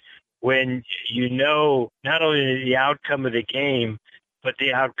games when you know not only the outcome of the game, but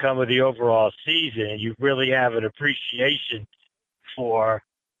the outcome of the overall season. And you really have an appreciation for,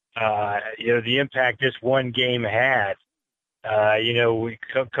 the impact this one game had.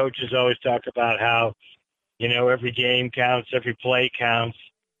 Coaches always talk about how, every game counts, every play counts.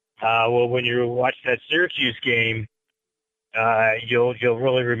 Well, when you watch that Syracuse game, you'll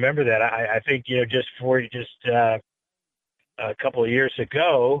really remember that. I think, just a couple of years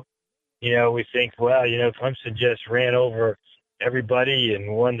ago, we think, well, Clemson just ran over everybody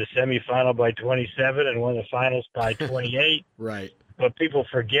and won the semifinal by 27 and won the finals by 28. Right. But people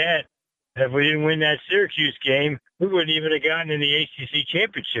forget that if we didn't win that Syracuse game, we wouldn't even have gotten in the ACC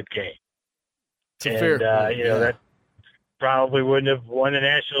championship game. That probably wouldn't have won the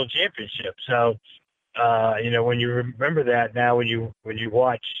national championship. So, when you remember that now, when you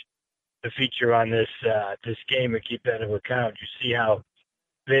watch the feature on this game and keep that into account, you see how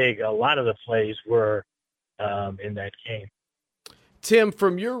big a lot of the plays were in that game. Tim,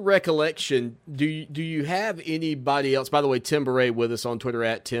 from your recollection, do you have anybody else? By the way, Tim Beret with us on Twitter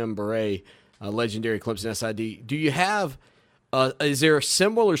at Tim Beret, legendary Clemson SID. Do you have? Is there a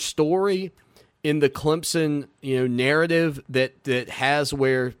similar story in the Clemson narrative that has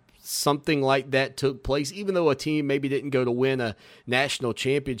where something like that took place, even though a team maybe didn't go to win a national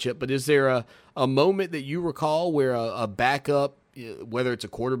championship? But is there a moment that you recall where a backup, whether it's a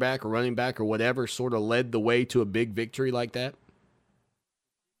quarterback or running back or whatever, sort of led the way to a big victory like that?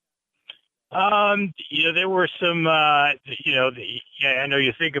 There were some, I know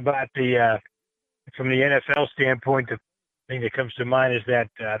you think about from the NFL standpoint, the thing that comes to mind is that,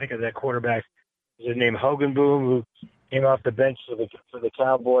 I think of that quarterback, is named Hogan Boom, who came off the bench for the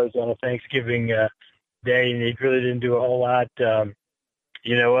Cowboys on a Thanksgiving day, and he really didn't do a whole lot, other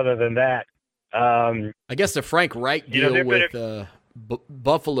than that. I guess the Frank Reich deal with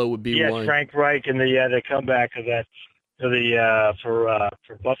Buffalo would be one. Yes, Frank Reich and the comeback of that. For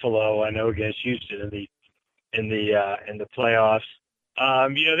Buffalo, I know against Houston in the playoffs.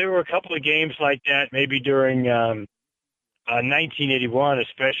 There were a couple of games like that, maybe during 1981,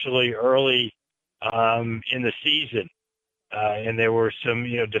 especially early in the season, and there were some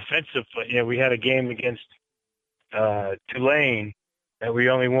defensive. We had a game against Tulane that we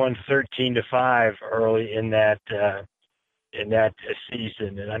only won 13-5 early in that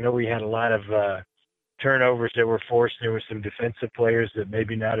season, and I know we had a lot of turnovers that were forced. There were some defensive players that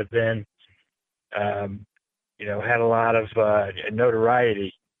maybe not have been, had a lot of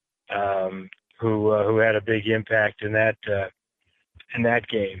notoriety, who had a big impact in that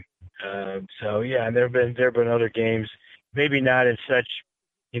game. There have been other games, maybe not in such,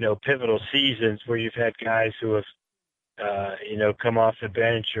 pivotal seasons where you've had guys who have, come off the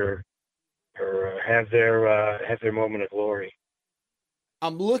bench or have their moment of glory.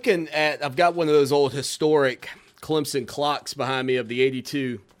 I'm looking at, I've got one of those old historic Clemson clocks behind me of the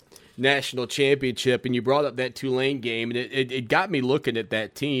 82 national championship, and you brought up that Tulane game, and it got me looking at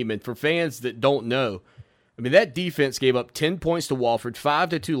that team. And for fans that don't know, I mean, that defense gave up 10 points to Wofford, 5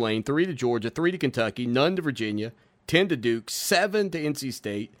 to Tulane, 3 to Georgia, 3 to Kentucky, none to Virginia, 10 to Duke, 7 to NC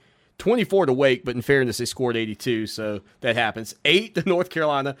State, 24 to Wake, but in fairness, they scored 82, so that happens. 8 to North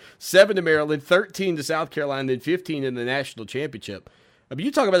Carolina, 7 to Maryland, 13 to South Carolina, then 15 in the national championship. I mean,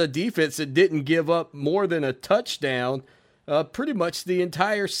 you talk about a defense that didn't give up more than a touchdown pretty much the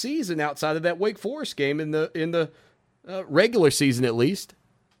entire season outside of that Wake Forest game in the regular season at least.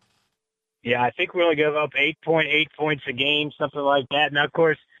 Yeah, I think we only gave up 8.8 points a game, something like that. Now, of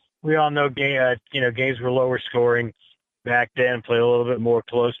course, we all know games were lower scoring back then, played a little bit more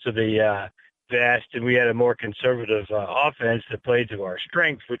close to the vest, and we had a more conservative offense that played to our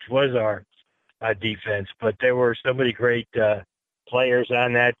strength, which was our defense. But there were so many great players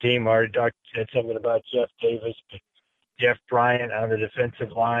on that team. Our doc said something about Jeff Davis. Jeff Bryant on the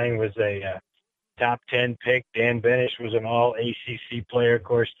defensive line was a top 10 pick. Dan Benish was an all ACC player. Of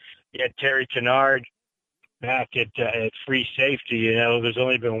course, you had Terry Kennard back at free safety. There's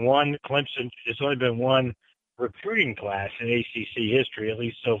only been one recruiting class in ACC history, at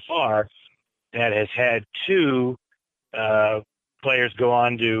least so far, that has had two players go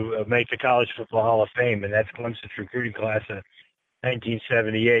on to make the College Football Hall of Fame, and that's Clemson's recruiting class of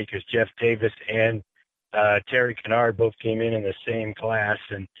 1978, because Jeff Davis and Terry Kennard both came in the same class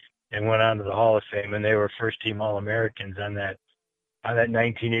and went on to the Hall of Fame, and they were first-team All-Americans on that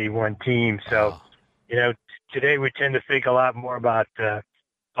 1981 team. So, today we tend to think a lot more about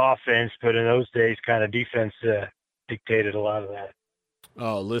offense, but in those days, kind of defense dictated a lot of that.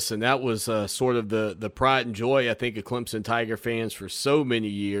 Oh, listen, that was sort of the pride and joy, I think, of Clemson Tiger fans for so many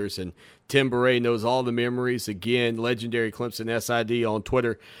years. And Tim Beret knows all the memories. Again, legendary Clemson SID on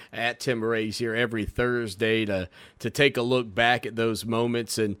Twitter at Tim Beret. He's here every Thursday to take a look back at those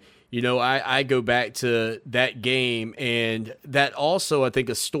moments. And, I go back to that game, and that also, I think,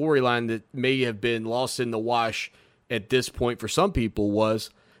 a storyline that may have been lost in the wash at this point for some people was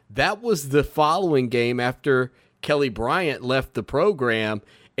that was the following game after Kelly Bryant left the program,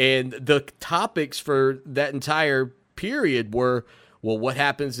 and the topics for that entire period were, well, what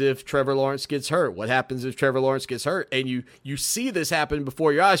happens if Trevor Lawrence gets hurt? What happens if Trevor Lawrence gets hurt? And you see this happen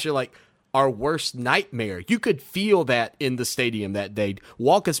before your eyes. You're like, our worst nightmare. You could feel that in the stadium that day.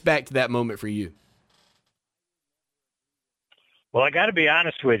 Walk us back to that moment for you. Well, I got to be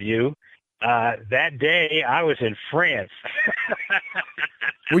honest with you. That day I was in France.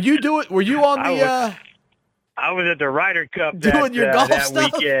 Were you on the? I was at the Ryder Cup doing your golf that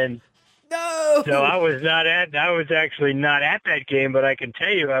stuff? weekend. No. So I was actually not at that game, but I can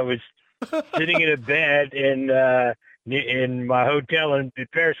tell you I was sitting in a bed in my hotel in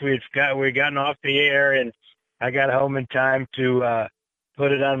Paris. We had gotten off the air, and I got home in time to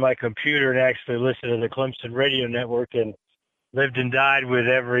put it on my computer and actually listen to the Clemson radio network, and lived and died with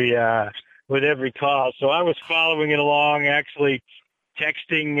every call. So I was following it along, actually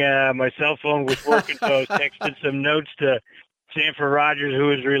texting. My cell phone was working, so I was texting some notes to Sanford Rogers, who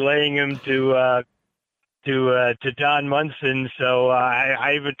was relaying them to Don Munson. So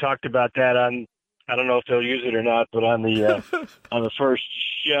I even talked about that on, I don't know if they'll use it or not, but on the on the first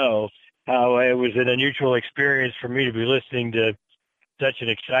show, how it was an unusual experience for me to be listening to such an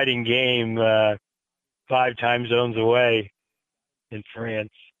exciting game 5 time zones away in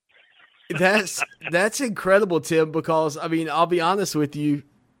France. That's incredible, Tim, because, I mean, I'll be honest with you.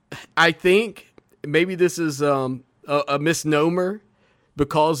 I think maybe this is a misnomer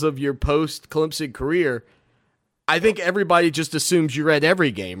because of your post-Clemson career. I think everybody just assumes you read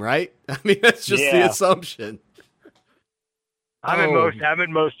every game, right? I mean, that's just the assumption. I'm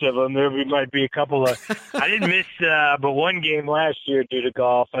in most of them. There might be a couple of – I didn't miss but one game last year due to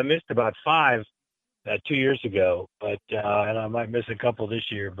golf. I missed about 5 2 years ago, but and I might miss a couple this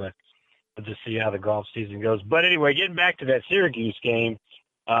year, but we'll just see how the golf season goes. But anyway, getting back to that Syracuse game,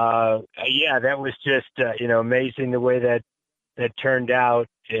 yeah, that was just amazing the way that turned out.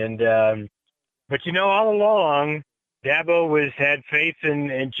 And but all along, Dabo had faith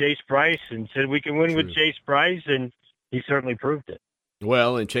in Chase Bryce and said we can win with Chase Bryce, and he certainly proved it.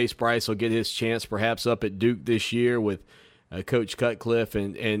 Well, and Chase Bryce will get his chance perhaps up at Duke this year with Coach Cutcliffe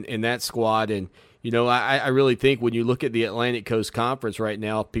and that squad. And I really think when you look at the Atlantic Coast Conference right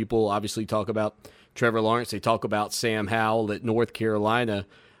now, people obviously talk about Trevor Lawrence. They talk about Sam Howell at North Carolina.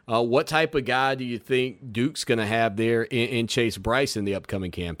 What type of guy do you think Duke's going to have there in Chase Bryce in the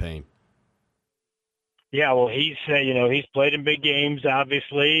upcoming campaign? Yeah, well, he's played in big games,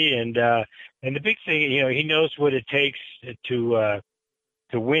 obviously, and the big thing, he knows what it takes to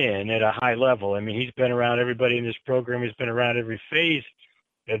win at a high level. I mean, he's been around everybody in this program. He's been around every phase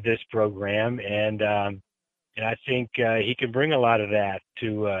of this program, and I think he can bring a lot of that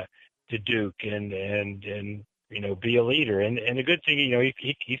to Duke and be a leader. And the good thing,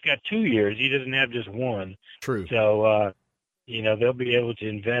 he's got 2 years. He doesn't have just one. True. So they'll be able to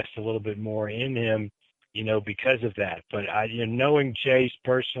invest a little bit more in him, because of that. But knowing Chase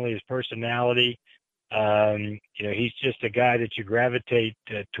personally, his personality, he's just a guy that you gravitate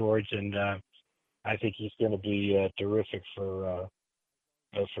towards, and I think he's going to be terrific for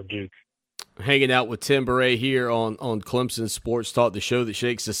Duke. Hanging out with Tim Beret here on Clemson Sports Talk, the show that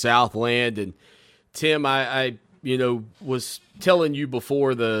shakes the Southland. And Tim, I was telling you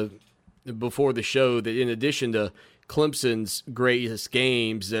before the show that in addition to Clemson's greatest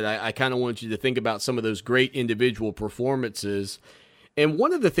games, that I kind of want you to think about some of those great individual performances. And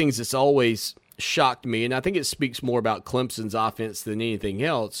one of the things that's always shocked me, and I think it speaks more about Clemson's offense than anything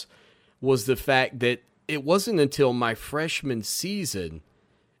else, was the fact that it wasn't until my freshman season,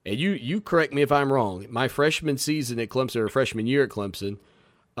 and you correct me if I'm wrong, my freshman season at Clemson, or freshman year at Clemson,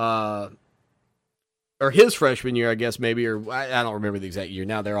 or his freshman year, I guess maybe, or I don't remember the exact year.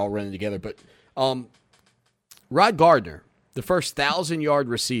 Now they're all running together, but Rod Gardner, the first 1,000-yard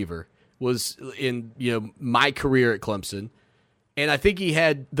receiver, was in my career at Clemson, and I think he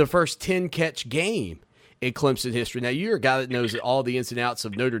had the first 10-catch game in Clemson history. Now, you're a guy that knows all the ins and outs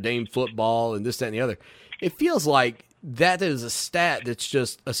of Notre Dame football and this, that, and the other. It feels like that is a stat that's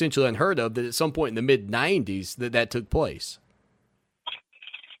just essentially unheard of, that at some point in the mid-'90s that took place.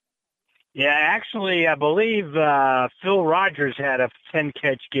 Yeah, actually, I believe Phil Rogers had a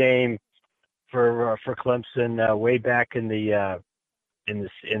 10-catch game for Clemson way back in the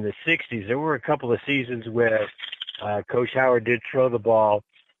 60s. There were a couple of seasons where Coach Howard did throw the ball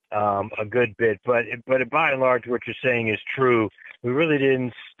a good bit, but by and large, what you're saying is true. We really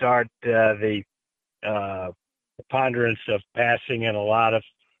didn't start the preponderance of passing in a lot of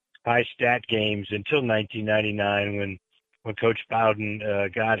high stat games until 1999 when Coach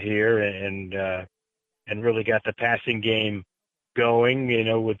Bowden got here and really got the passing game going,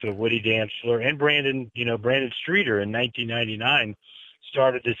 with the Woody Dantzler and Brandon Streeter in 1999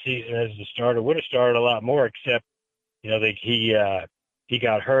 started the season as the starter. Would have started a lot more, except he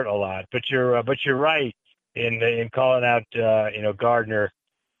got hurt a lot. But you're right in calling out Gardner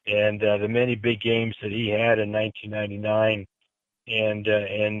and the many big games that he had in 1999 and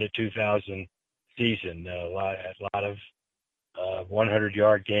the 2000 season. A lot of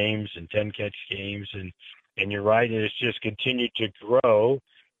 100-yard games and 10-catch games, and you're right, it's just continued to grow,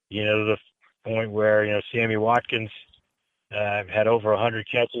 to the point where, Sammy Watkins had over 100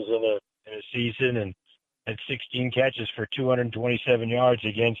 catches in a season and had 16 catches for 227 yards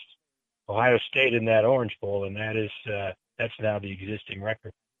against Ohio State in that Orange Bowl, and that's now the existing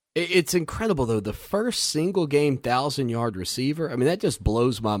record. It's incredible, though. The first single game 1,000-yard receiver, I mean, that just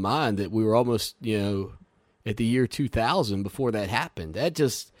blows my mind that we were almost, at the year 2000 before that happened. That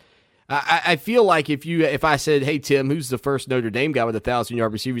just, I feel like if I said, hey, Tim, who's the first Notre Dame guy with a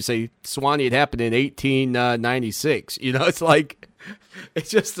 1,000-yard receiver, you say Swanee, it happened in 1896. It's like, it's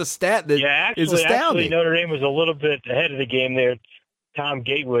just a stat that is astounding. Actually, Notre Dame was a little bit ahead of the game there. Tom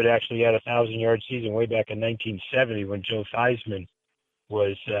Gatewood actually had a 1,000-yard season way back in 1970 when Joe Theismann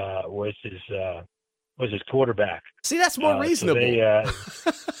was his quarterback. See, that's more reasonable.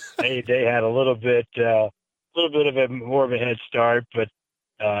 So they had a little bit of more of a head start, but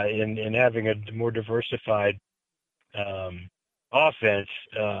in having a more diversified offense.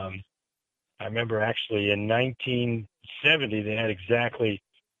 I remember actually in 1970 they had exactly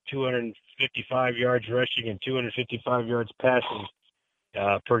 255 yards rushing and 255 yards passing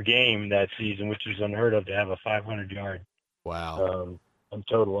per game that season, which was unheard of to have a 500-yard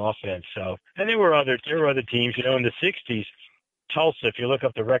total offense. So, and there were other teams, in the 60s. Tulsa, if you look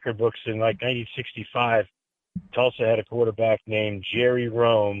up the record books in like 1965, Tulsa had a quarterback named Jerry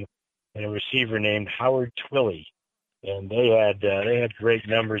Rome and a receiver named Howard Twilley, and they had great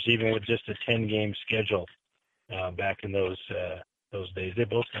numbers even with just a 10-game schedule back in those days. They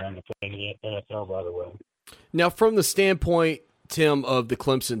both went on to play in the NFL, by the way. Now, from the standpoint, Tim, of the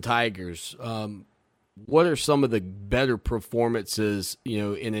Clemson Tigers, what are some of the better performances,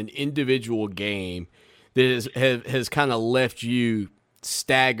 in an individual game that has kind of left you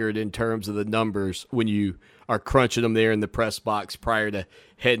staggered in terms of the numbers when you are crunching them there in the press box prior to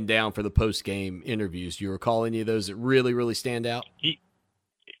heading down for the post-game interviews? Do you recall any of those that really, really stand out?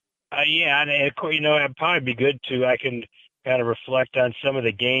 Yeah, and it'd probably be good I can kind of reflect on some of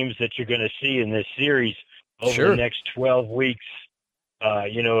the games that you're going to see in this series over the next 12 weeks,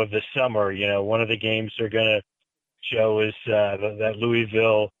 of the summer. One of the games they're going to show is that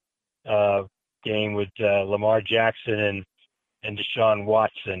Louisville game with Lamar Jackson and Deshaun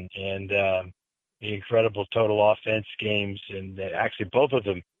Watson, and the incredible total offense games. And actually both of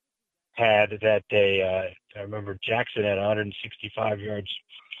them had that day. I remember Jackson had 165 yards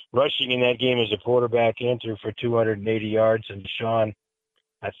rushing in that game as a quarterback and threw for 280 yards. And Deshaun,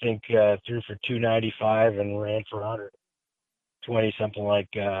 I think, threw for 295 and ran for 120, something like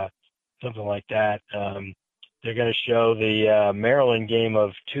that. They're going to show the Maryland game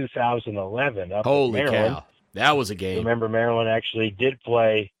of 2011. Holy cow. That was a game. Remember, Maryland actually did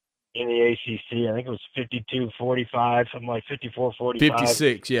play in the ACC. I think it was 52-45, something like 54-45.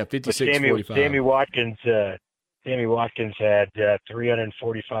 56, yeah, 56-45. Sammy Watkins had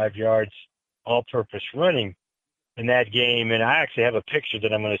 345 yards all-purpose running in that game. And I actually have a picture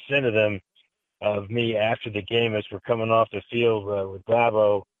that I'm going to send to them of me after the game as we're coming off the field with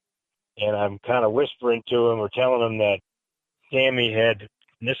Dabo. And I'm kind of whispering to him or telling him that Sammy had,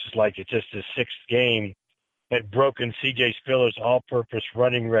 and this is like just his sixth game, had broken C.J. Spiller's all-purpose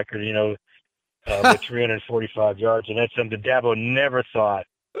running record, with 345 yards. And that's something Dabo never thought.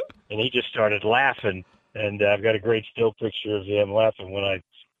 And he just started laughing. And I've got a great still picture of him laughing when I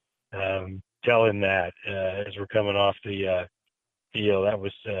tell him that as we're coming off the field. That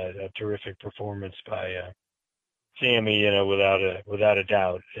was a terrific performance by Sammy, without a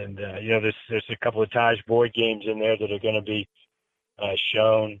doubt. And there's a couple of Taj Boyd games in there that are going to be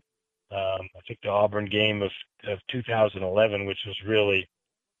shown. I think the Auburn game of 2011, which was really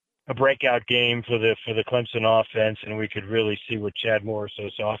a breakout game for the Clemson offense, and we could really see what Chad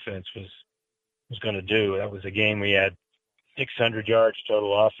Morris's offense was going to do. That was a game we had 600 yards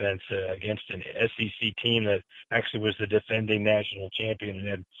total offense against an SEC team that actually was the defending national champion and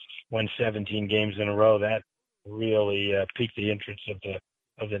had won 17 games in a row. That really piqued the interest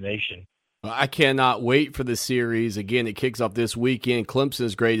of the nation. I cannot wait for the series. Again, it kicks off this weekend.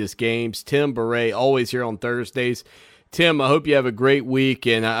 Clemson's greatest games. Tim Beret, always here on Thursdays. Tim, I hope you have a great week,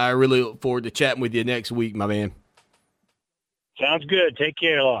 and I really look forward to chatting with you next week, my man. Sounds good. Take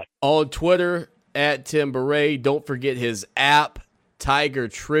care a lot. On Twitter, at Tim Beret. Don't forget his app, Tiger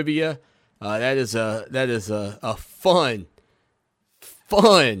Trivia. That is a fun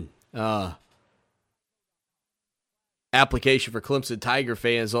application for Clemson Tiger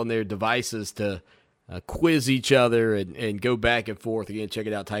fans on their devices to quiz each other and go back and forth. Again, check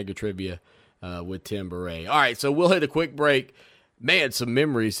it out, Tiger Trivia with Tim Beret. All right, so we'll hit a quick break. Man, some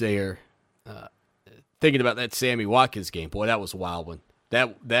memories there. Thinking about that Sammy Watkins game. Boy, that was a wild one.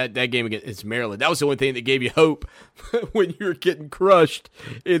 That game against Maryland, that was the only thing that gave you hope when you were getting crushed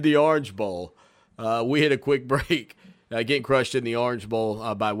in the Orange Bowl. We hit a quick break. Getting crushed in the Orange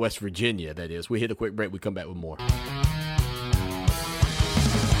Bowl by West Virginia, that is. We hit a quick break. We come back with more.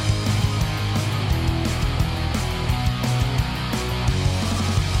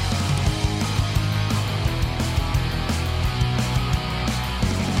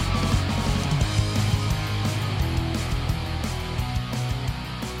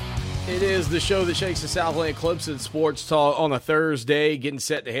 It is the show that shakes the Southland Clemson Sports Talk on a Thursday, getting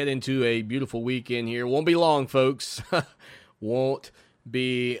set to head into a beautiful weekend here. Won't be long, folks. Won't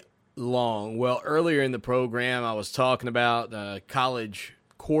be long. Well, earlier in the program, I was talking about college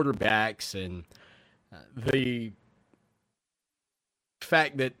quarterbacks and the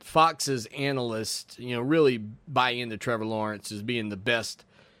fact that Fox's analysts, really buy into Trevor Lawrence as being the best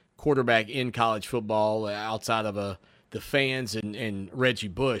quarterback in college football outside of the fans and Reggie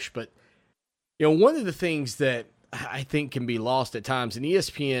Bush. But, one of the things that I think can be lost at times, and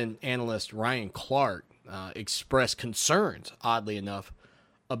ESPN analyst Ryan Clark expressed concerns, oddly enough,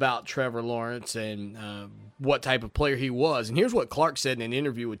 about Trevor Lawrence and what type of player he was. And here's what Clark said in an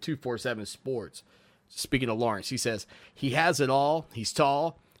interview with 247 Sports. Speaking of Lawrence, he says, he has it all. He's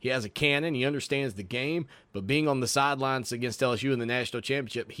tall. He has a cannon. He understands the game. But being on the sidelines against LSU in the national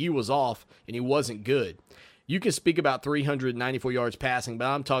championship, he was off and he wasn't good. You can speak about 394 yards passing, but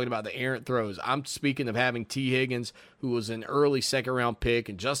I'm talking about the errant throws. I'm speaking of having T. Higgins, who was an early second-round pick,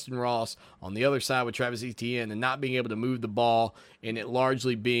 and Justin Ross on the other side with Travis Etienne, and not being able to move the ball, and it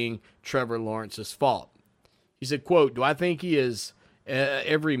largely being Trevor Lawrence's fault. He said, quote, "Do I think he is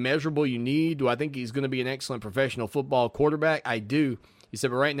every measurable you need? Do I think he's going to be an excellent professional football quarterback? I do." He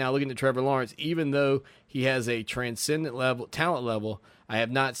said, but right now, looking at Trevor Lawrence, even though he has a transcendent talent level, I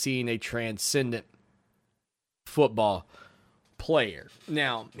have not seen a transcendent football player.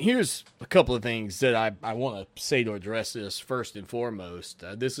 Now, here's a couple of things that I want to say to address this first and foremost.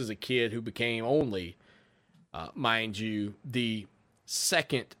 This is a kid who became only, mind you, the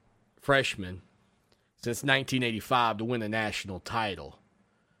second freshman since 1985 to win a national title.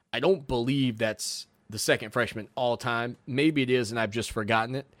 I don't believe that's the second freshman all time. Maybe it is, and I've just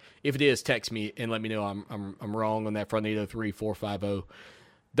forgotten it. If it is, text me and let me know I'm wrong on that front. 803-450-0086,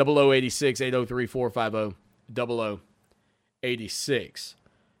 803-450-0086.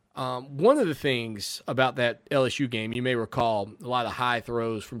 One of the things about that LSU game, you may recall a lot of high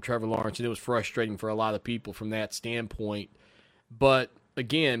throws from Trevor Lawrence, and it was frustrating for a lot of people from that standpoint. But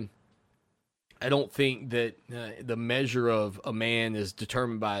again, I don't think that the measure of a man is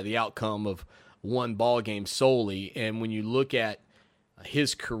determined by the outcome of one ball game solely. And when you look at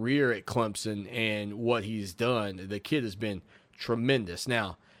his career at Clemson and what he's done, the kid has been tremendous.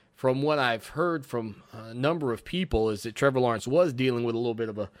 Now, from what I've heard from a number of people is that Trevor Lawrence was dealing with a little bit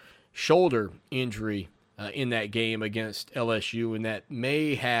of a shoulder injury in that game against LSU, and that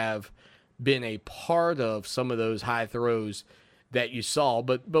may have been a part of some of those high throws that you saw.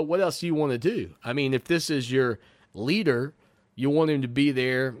 But what else do you want to do? I mean, if this is your leader, you want him to be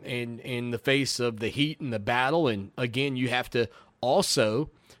there in the face of the heat and the battle. And again, you have to also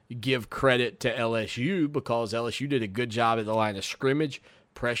give credit to LSU because LSU did a good job at the line of scrimmage,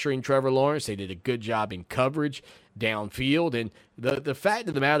 pressuring Trevor Lawrence. They did a good job in coverage downfield. And the fact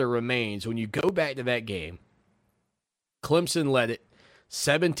of the matter remains, when you go back to that game, Clemson led it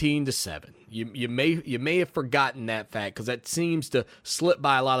 17-7. You may have forgotten that fact because that seems to slip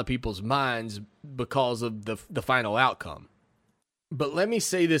by a lot of people's minds because of the final outcome. But let me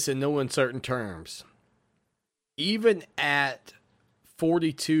say this in no uncertain terms. Even at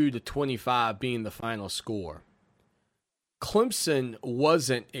 42-25 being the final score, Clemson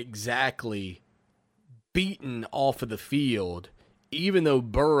wasn't exactly beaten off of the field, even though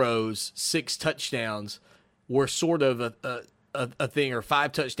Burrow's 6 touchdowns were sort of a thing, or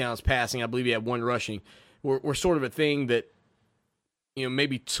 5 touchdowns passing. I believe he had 1 rushing. Were sort of a thing that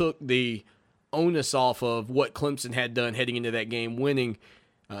maybe took the onus off of what Clemson had done heading into that game, winning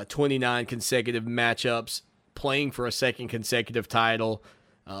 29 consecutive matchups, playing for a second consecutive title,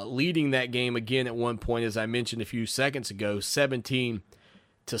 leading that game again at one point, as I mentioned a few seconds ago, 17-7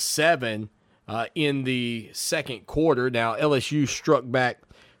 in the second quarter. Now, LSU struck back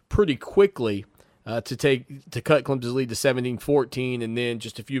pretty quickly to cut Clemson's lead to 17-14, and then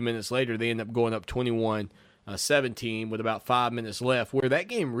just a few minutes later, they end up going up 21-17 with about 5 minutes left. Where that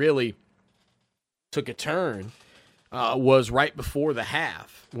game really took a turn was right before the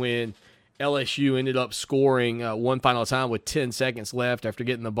half, when LSU ended up scoring one final time with 10 seconds left after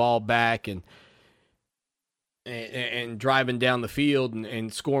getting the ball back and driving down the field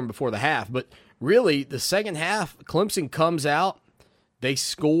and scoring before the half. But really, the second half, Clemson comes out, they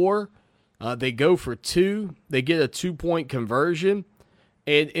score, they go for 2, they get a 2-point conversion,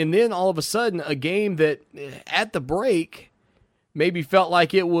 and then all of a sudden, a game that at the break maybe felt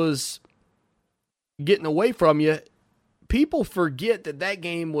like it was getting away from you, people forget that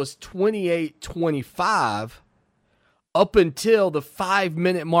game was 28-25 up until the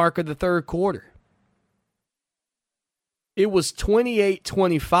 5-minute mark of the third quarter. It was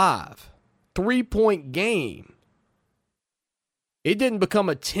 28-25, 3-point game It didn't become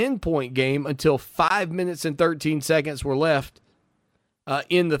a 10-point game until 5 minutes and 13 seconds were left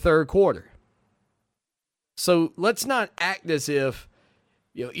in the third quarter. So let's not act as if,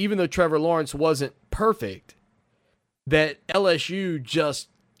 even though Trevor Lawrence wasn't perfect, that LSU just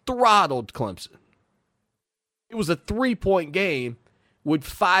throttled Clemson. It was a 3-point game with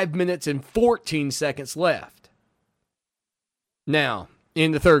 5 minutes and 14 seconds left. Now,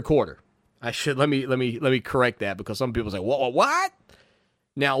 in the third quarter, let me correct that, because some people say, what?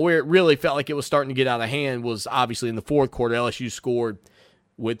 Now, where it really felt like it was starting to get out of hand was obviously in the fourth quarter. LSU scored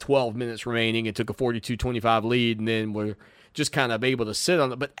with 12 minutes remaining and took a 42-25 lead, and then were just kind of able to sit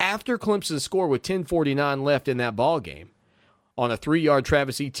on it. But after Clemson scored with 10:49 left in that ball game, on a 3-yard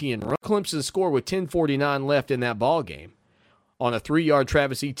Travis Etienne run, Clemson scored with 10:49 left in that ball game, on a 3-yard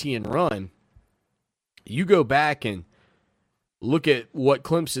Travis Etienne run, you go back and look at what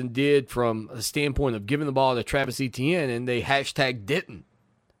Clemson did from a standpoint of giving the ball to Travis Etienne, and they #didn't.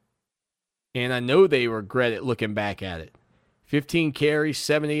 And I know they regret it looking back at it. 15 carries,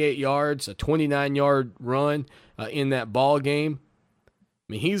 78 yards, a 29-yard run in that ball game.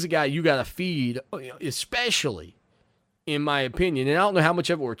 I mean, he's a guy you got to feed, especially, in my opinion. And I don't know how much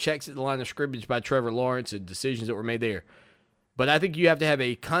of it were checks at the line of scrimmage by Trevor Lawrence and decisions that were made there. But I think you have to have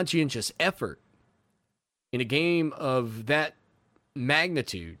a conscientious effort in a game of that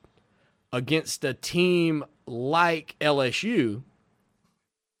magnitude against a team like LSU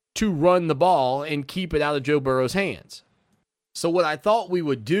to run the ball and keep it out of Joe Burrow's hands. So what I thought we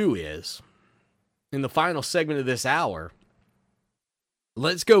would do is, in the final segment of this hour,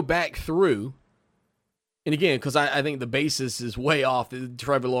 let's go back through, and again, because I think the basis is way off.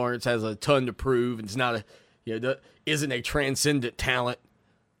 Trevor Lawrence has a ton to prove, and it's not isn't a transcendent talent.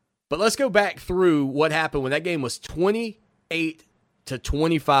 But let's go back through what happened when that game was 28-25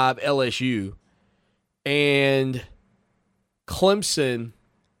 LSU, and Clemson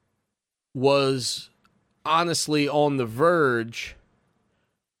was honestly on the verge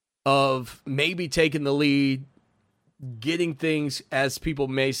of maybe taking the lead, getting things, as people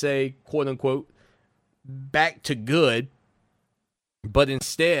may say, quote unquote, back to good, but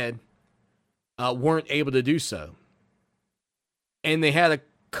instead weren't able to do so. And they had a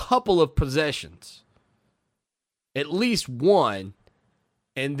couple of possessions, at least one,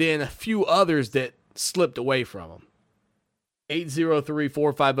 and then a few others that slipped away from them.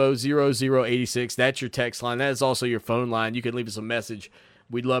 803-450-0086. That's your text line. That is also your phone line. You can leave us a message.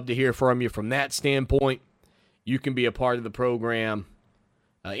 We'd love to hear from you from that standpoint. You can be a part of the program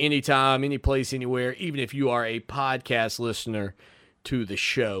anytime, any place, anywhere, even if you are a podcast listener to the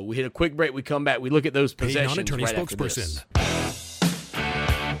show. We hit a quick break. We come back. We look at those possessions non-attorney right after spokesperson. this.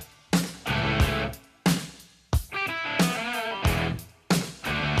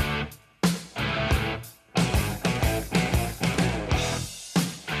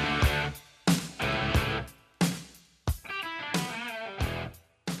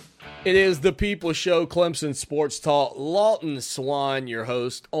 It is the People Show, Clemson Sports Talk. Lawton Swan, your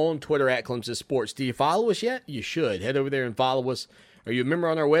host, on Twitter at Clemson Sports. Do you follow us yet? You should. Head over there and follow us. Are you a member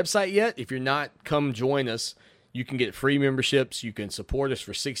on our website yet? If you're not, come join us. You can get free memberships. You can support us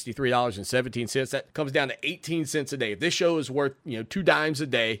for $63.17. That comes down to 18 cents a day. If this show is worth, 2 dimes a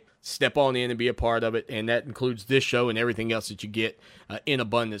day, step on in and be a part of it. And that includes this show and everything else that you get in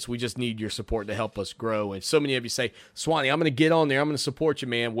abundance. We just need your support to help us grow. And so many of you say, Swanee, I'm going to get on there. I'm going to support you,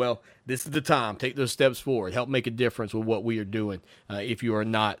 man. Well, this is the time. Take those steps forward. Help make a difference with what we are doing if you are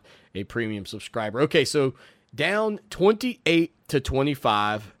not a premium subscriber. Okay, so down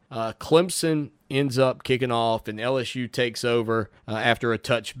 28-25. Clemson ends up kicking off, and LSU takes over after a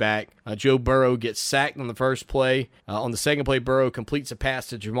touchback. Joe Burrow gets sacked on the first play. On the second play, Burrow completes a pass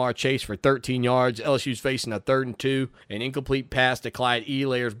to Jamar Chase for 13 yards. LSU's facing a 3rd and 2. An incomplete pass to Clyde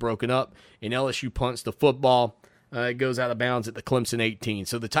Elair is broken up, and LSU punts the football. It goes out of bounds at the Clemson 18.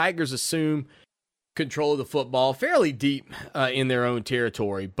 So the Tigers assume control of the football fairly deep in their own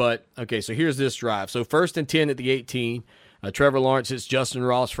territory. But, okay, so here's this drive. So 1st and 10 at the 18. Trevor Lawrence hits Justin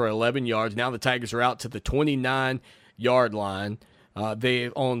Ross for 11 yards. Now the Tigers are out to the 29-yard line. On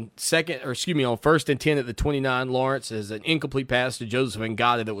 1st and 10 at the 29, Lawrence has an incomplete pass to Joseph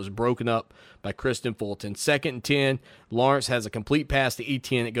Ngata that was broken up by Kristen Fulton. 2nd and 10, Lawrence has a complete pass to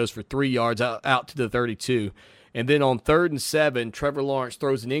Etienne. It goes for 3 yards out to the 32. And then on 3rd and 7, Trevor Lawrence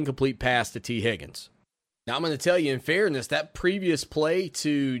throws an incomplete pass to T. Higgins. Now, I'm going to tell you, in fairness, that previous play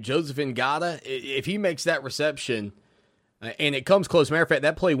to Joseph Ngata, if he makes that reception, and it comes close. Matter of fact,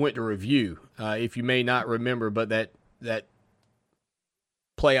 that play went to review, if you may not remember, but that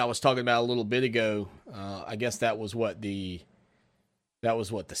play I was talking about a little bit ago, I guess that was the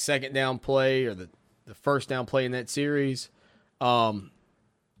second down play or the first down play in that series.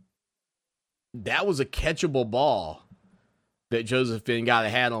 That was a catchable ball that Josephine got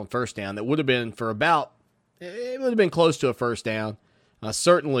had on first down. That would have been it would have been close to a first down.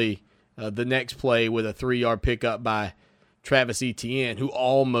 Certainly the next play with a 3-yard pickup by Travis Etienne, who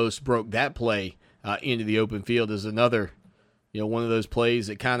almost broke that play into the open field, is another, one of those plays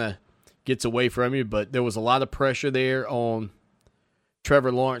that kind of gets away from you. But there was a lot of pressure there on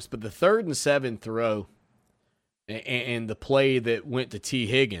Trevor Lawrence. But the 3rd and 7 throw and the play that went to T.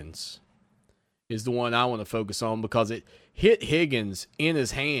 Higgins is the one I want to focus on, because it hit Higgins in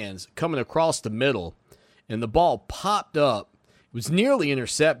his hands coming across the middle, and the ball popped up. It was nearly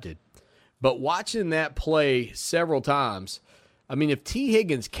intercepted. But watching that play several times, I mean, if T.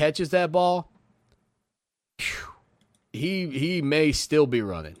 Higgins catches that ball, he may still be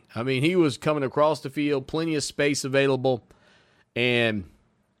running. I mean, he was coming across the field, plenty of space available, and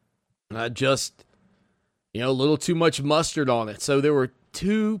just, a little too much mustard on it. So there were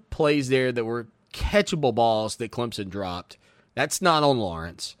 2 plays there that were catchable balls that Clemson dropped. That's not on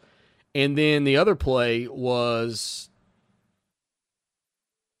Lawrence. And then the other play was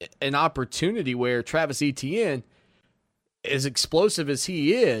an opportunity where Travis Etienne, as explosive as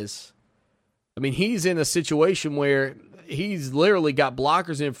he is, I mean, he's in a situation where he's literally got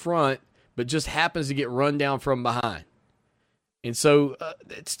blockers in front, but just happens to get run down from behind. And so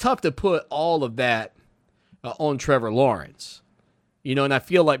it's tough to put all of that on Trevor Lawrence. And I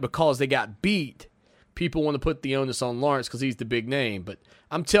feel like because they got beat, people want to put the onus on Lawrence because he's the big name. But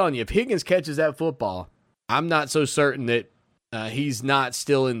I'm telling you, if Higgins catches that football, I'm not so certain that he's not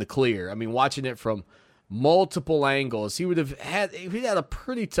still in the clear. I mean, watching it from multiple angles, he would have had a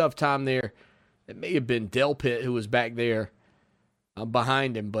pretty tough time there. It may have been Delpit who was back there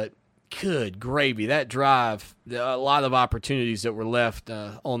behind him, but good gravy, that drive, a lot of opportunities that were left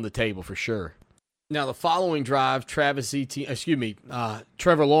on the table for sure. Now, the following drive, Trevor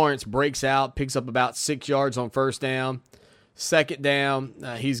Lawrence breaks out, picks up about 6 yards on first down. Second down,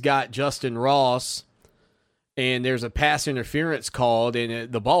 he's got Justin Ross, and there's a pass interference called,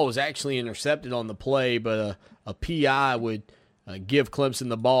 and the ball was actually intercepted on the play, but a PI would give Clemson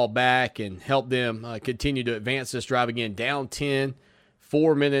the ball back and help them continue to advance this drive again. Down 10,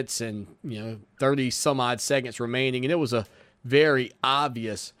 4 minutes and 30-some-odd seconds remaining, and it was a very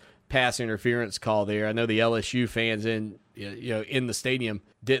obvious pass interference call there. I know the LSU fans in the stadium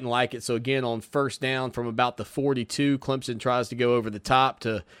didn't like it. So again, on first down from about the 42, Clemson tries to go over the top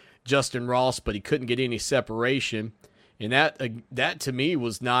to Justin Ross, but he couldn't get any separation. And that to me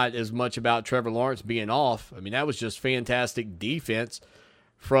was not as much about Trevor Lawrence being off. I mean, that was just fantastic defense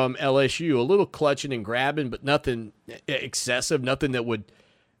from LSU. A little clutching and grabbing, but nothing excessive, nothing that would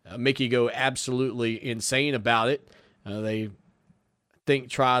make you go absolutely insane about it. They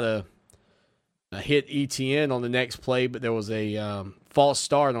try to hit Etienne on the next play, but there was a false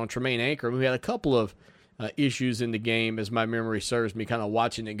start on Tremaine Ankrum, who had a couple of issues in the game, as my memory serves me, kind of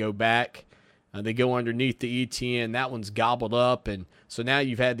watching it go back. They go underneath the Etienne. That one's gobbled up, and so now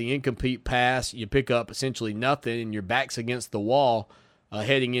you've had the incomplete pass. You pick up essentially nothing, and your back's against the wall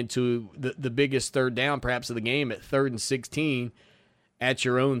heading into the biggest third down perhaps of the game at 3rd and 16 at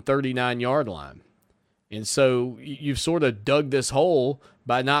your own 39-yard line. And so you've sort of dug this hole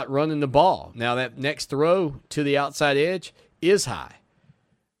by not running the ball. Now, that next throw to the outside edge is high.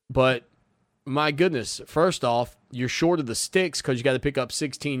 But, my goodness, first off, you're short of the sticks because you got to pick up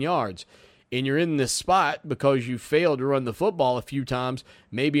 16 yards. And you're in this spot because you failed to run the football a few times,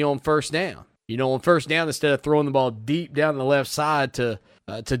 maybe on first down. On first down, instead of throwing the ball deep down the left side to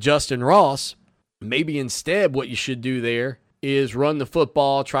Justin Ross, maybe instead what you should do there is run the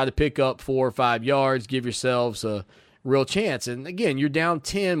football, try to pick up 4 or 5 yards, give yourselves a real chance. And again, you're down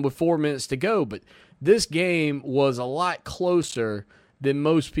 10 with 4 minutes to go, but this game was a lot closer than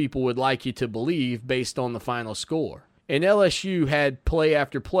most people would like you to believe based on the final score. And LSU had play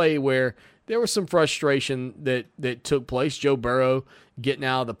after play where there was some frustration that took place. Joe Burrow getting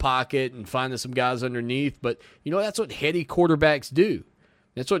out of the pocket and finding some guys underneath. But, that's what heady quarterbacks do.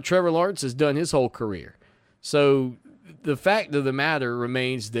 That's what Trevor Lawrence has done his whole career. So the fact of the matter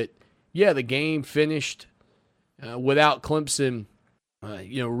remains that, the game finished without Clemson,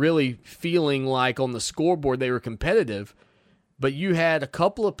 really feeling like on the scoreboard they were competitive. But you had a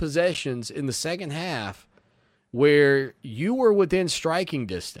couple of possessions in the second half where you were within striking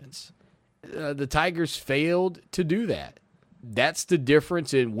distance. The Tigers failed to do that. That's the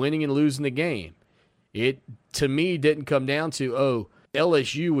difference in winning and losing the game. It, to me, didn't come down to,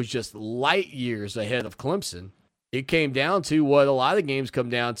 LSU was just light years ahead of Clemson. It came down to what a lot of games come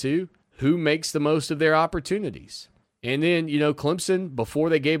down to, who makes the most of their opportunities. And then, Clemson, before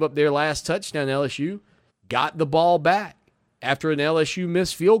they gave up their last touchdown, LSU got the ball back. after an LSU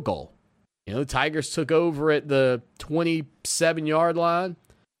missed field goal. You know, the Tigers took over at the 27-yard line,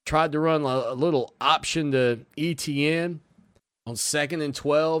 tried to run a little option to ETN on 2nd and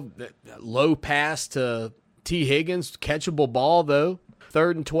 12. Low pass to T. Higgins, catchable ball, though.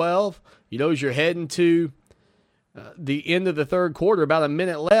 3rd and 12, you know, as you're heading to the end of the third quarter, about a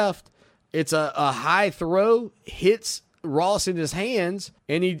minute left, it's a high throw, hits Ross in his hands,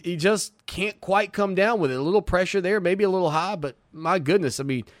 and he just can't quite come down with it. A little pressure there, maybe a little high, but my goodness, I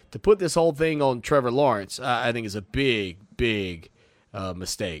mean, to put this whole thing on Trevor Lawrence, I think is a big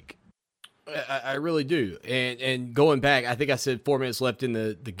mistake. I really do. And going back, I think I said 4 minutes left in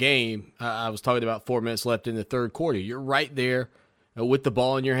the game. I was talking about 4 minutes left in the third quarter. You're right there with the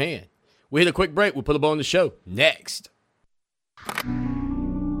ball in your hand. We hit a quick break. We'll put a ball on the show next.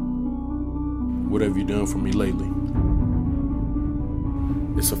 What have you done for me lately?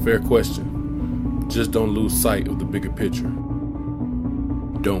 It's a fair question. Just don't lose sight of the bigger picture.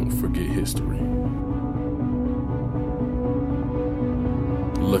 Don't forget history.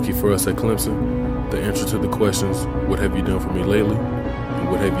 Lucky for us at Clemson, the answer to the questions, what have you done for me lately,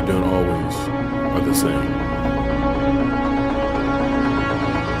 and what have you done always, are the same.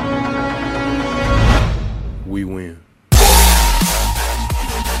 We win.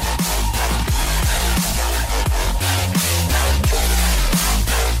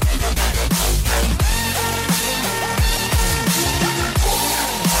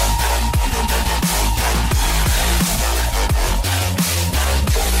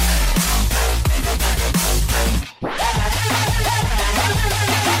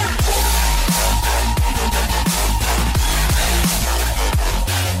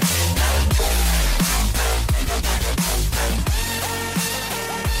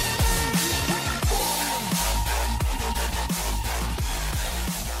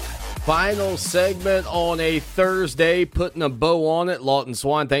 Final segment on a Thursday, putting a bow on it. Lawton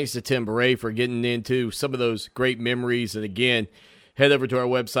Swan, thanks to Tim Beret for getting into some of those great memories. And again, head over to our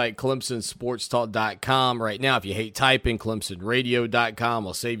website, ClemsonSportsTalk.com. Right now, if you hate typing, ClemsonRadio.com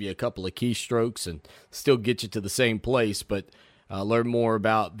will save you a couple of keystrokes and still get you to the same place. But learn more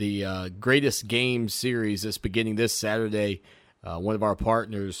about the Greatest Game series that's beginning this Saturday. One of our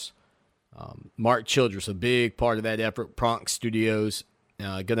partners, Mark Childress, a big part of that effort, Pronk Studios.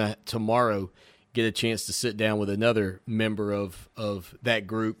 Gonna tomorrow get a chance to sit down with another member of that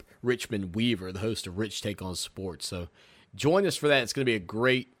group, Richmond Weaver, the host of Rich Take on Sports. So join us for that. It's going to be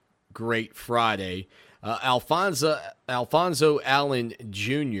a great Friday. Alfonso Allen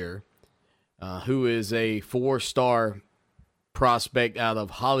Jr., who is a 4-star prospect out of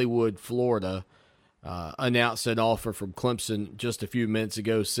Hollywood, Florida, announced an offer from Clemson just a few minutes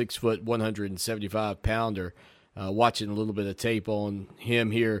ago, 6 foot, 175-pounder. Watching a little bit of tape on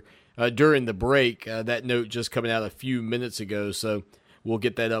him here during the break. That note just coming out a few minutes ago, so we'll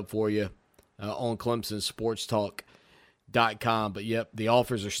get that up for you on ClemsonSportsTalk.com. But, yep, the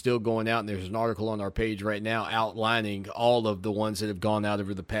offers are still going out, and there's an article on our page right now outlining all of the ones that have gone out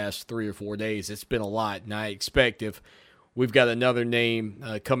over the past 3 or 4 days. It's been a lot, and I expect if we've got another name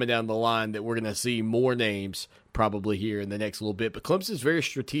coming down the line that we're going to see more names probably here in the next little bit. But Clemson's very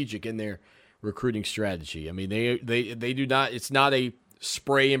strategic in their recruiting strategy. I mean, they do not, it's not a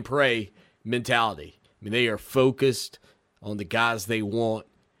spray and pray mentality. I mean, they are focused on the guys they want,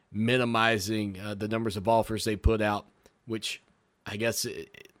 minimizing the numbers of offers they put out, which I guess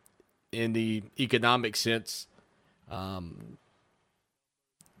in the economic sense,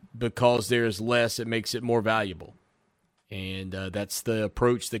 because there's less, it makes it more valuable. And that's the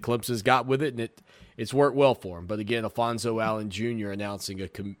approach that Clemson's got with it, and it's worked well for him. But again, Alfonso Allen Jr. announcing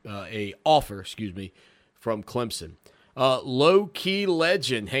a offer, from Clemson. Low-key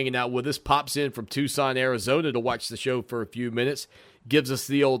legend hanging out with us, pops in from Tucson, Arizona to watch the show for a few minutes, gives us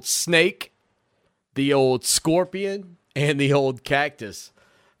the old snake, the old scorpion, and the old cactus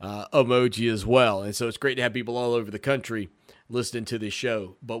emoji as well. And so it's great to have people all over the country listening to this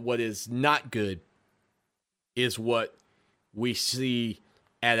show. But what is not good is what we see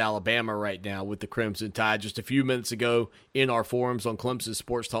at Alabama right now with the Crimson Tide. Just a few minutes ago in our forums on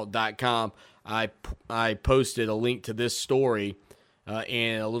ClemsonSportsTalk.com, I posted a link to this story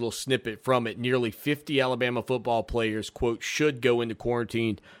and a little snippet from it. Nearly 50 Alabama football players, quote, should go into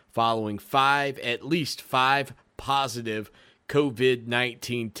quarantine following at least five positive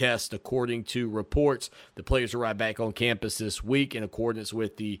COVID-19 tests, according to reports. The players arrived back on campus this week in accordance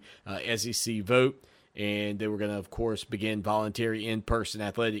with the SEC vote. And they were going to, of course, begin voluntary in-person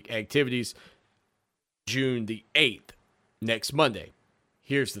athletic activities June the 8th, next Monday.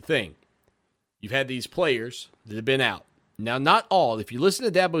 Here's the thing. You've had these players that have been out. Now, not all. If you listen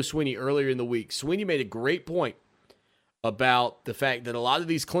to Dabo Swinney earlier in the week, Swinney made a great point about the fact that a lot of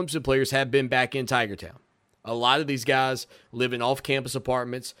these Clemson players have been back in Tiger Town. A lot of these guys live in off-campus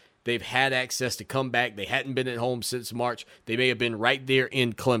apartments. They've had access to come back. They hadn't been at home since March. They may have been right there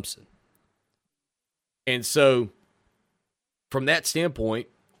in Clemson. And so, from that standpoint,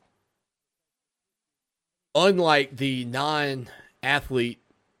 unlike the non-athlete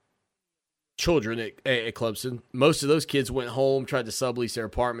children at Clemson, most of those kids went home, tried to sublease their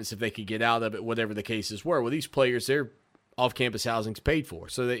apartments if they could get out of it, whatever the cases were. Well, these players, their off-campus housing's paid for.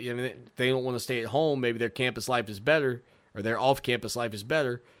 So they don't want to stay at home. Maybe their campus life is better, or their off-campus life is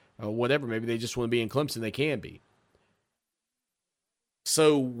better, or whatever. Maybe they just want to be in Clemson. They can be.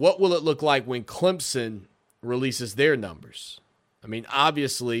 So what will it look like when Clemson releases their numbers? I mean,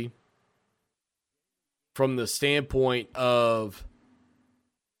 obviously, from the standpoint of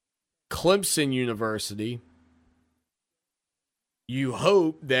Clemson University, you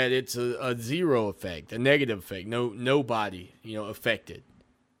hope that it's a zero effect, a negative effect, nobody, affected.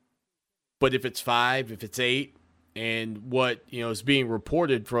 But if it's 5, if it's 8, and what is being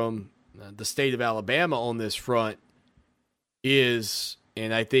reported from the state of Alabama on this front is,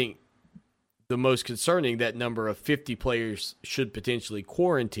 and I think the most concerning, that number of 50 players should potentially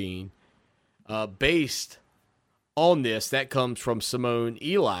quarantine. Based on this, that comes from Simone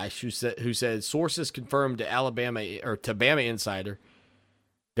Elish, who said sources confirmed to Bama Insider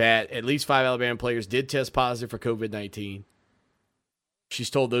that at least 5 Alabama players did test positive for COVID-19. She's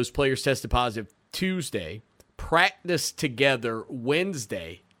told those players tested positive Tuesday, practiced together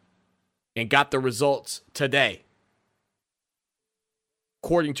Wednesday, and got the results today.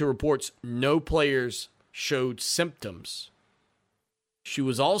 According to reports, no players showed symptoms. She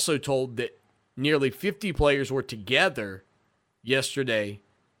was also told that nearly 50 players were together yesterday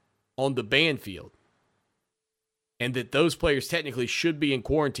on the band field, and that those players technically should be in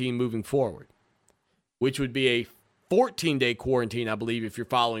quarantine moving forward, which would be a 14-day quarantine, I believe, if you're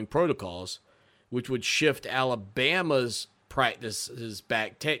following protocols, which would shift Alabama's practices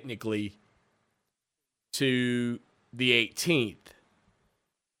back technically to the 18th.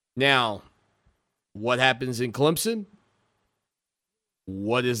 Now, what happens in Clemson?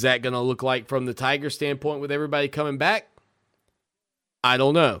 What is that going to look like from the Tiger standpoint with everybody coming back? I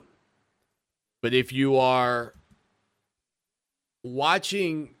don't know. But if you are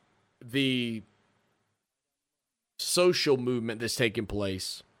watching the social movement that's taking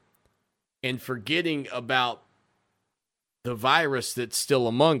place and forgetting about the virus that's still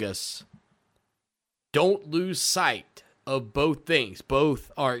among us, don't lose sight of both things.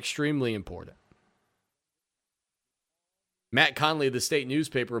 Both are extremely important. Matt Conley of the state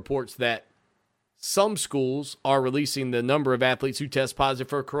newspaper reports that some schools are releasing the number of athletes who test positive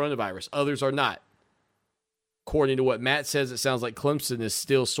for coronavirus. Others are not. According to what Matt says, it sounds like Clemson is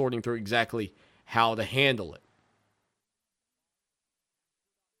still sorting through exactly how to handle it.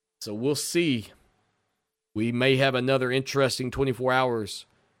 So we'll see. We may have another interesting 24 hours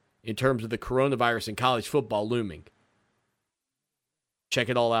in terms of the coronavirus in college football looming. Check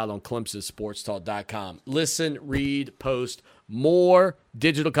it all out on ClemsonSportsTalk.com. Listen, read, post more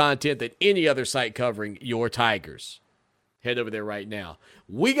digital content than any other site covering your Tigers. Head over there right now.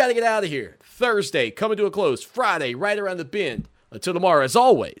 We got to get out of here. Thursday coming to a close. Friday right around the bend. Until tomorrow, as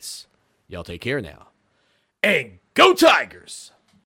always, y'all take care now. And go Tigers!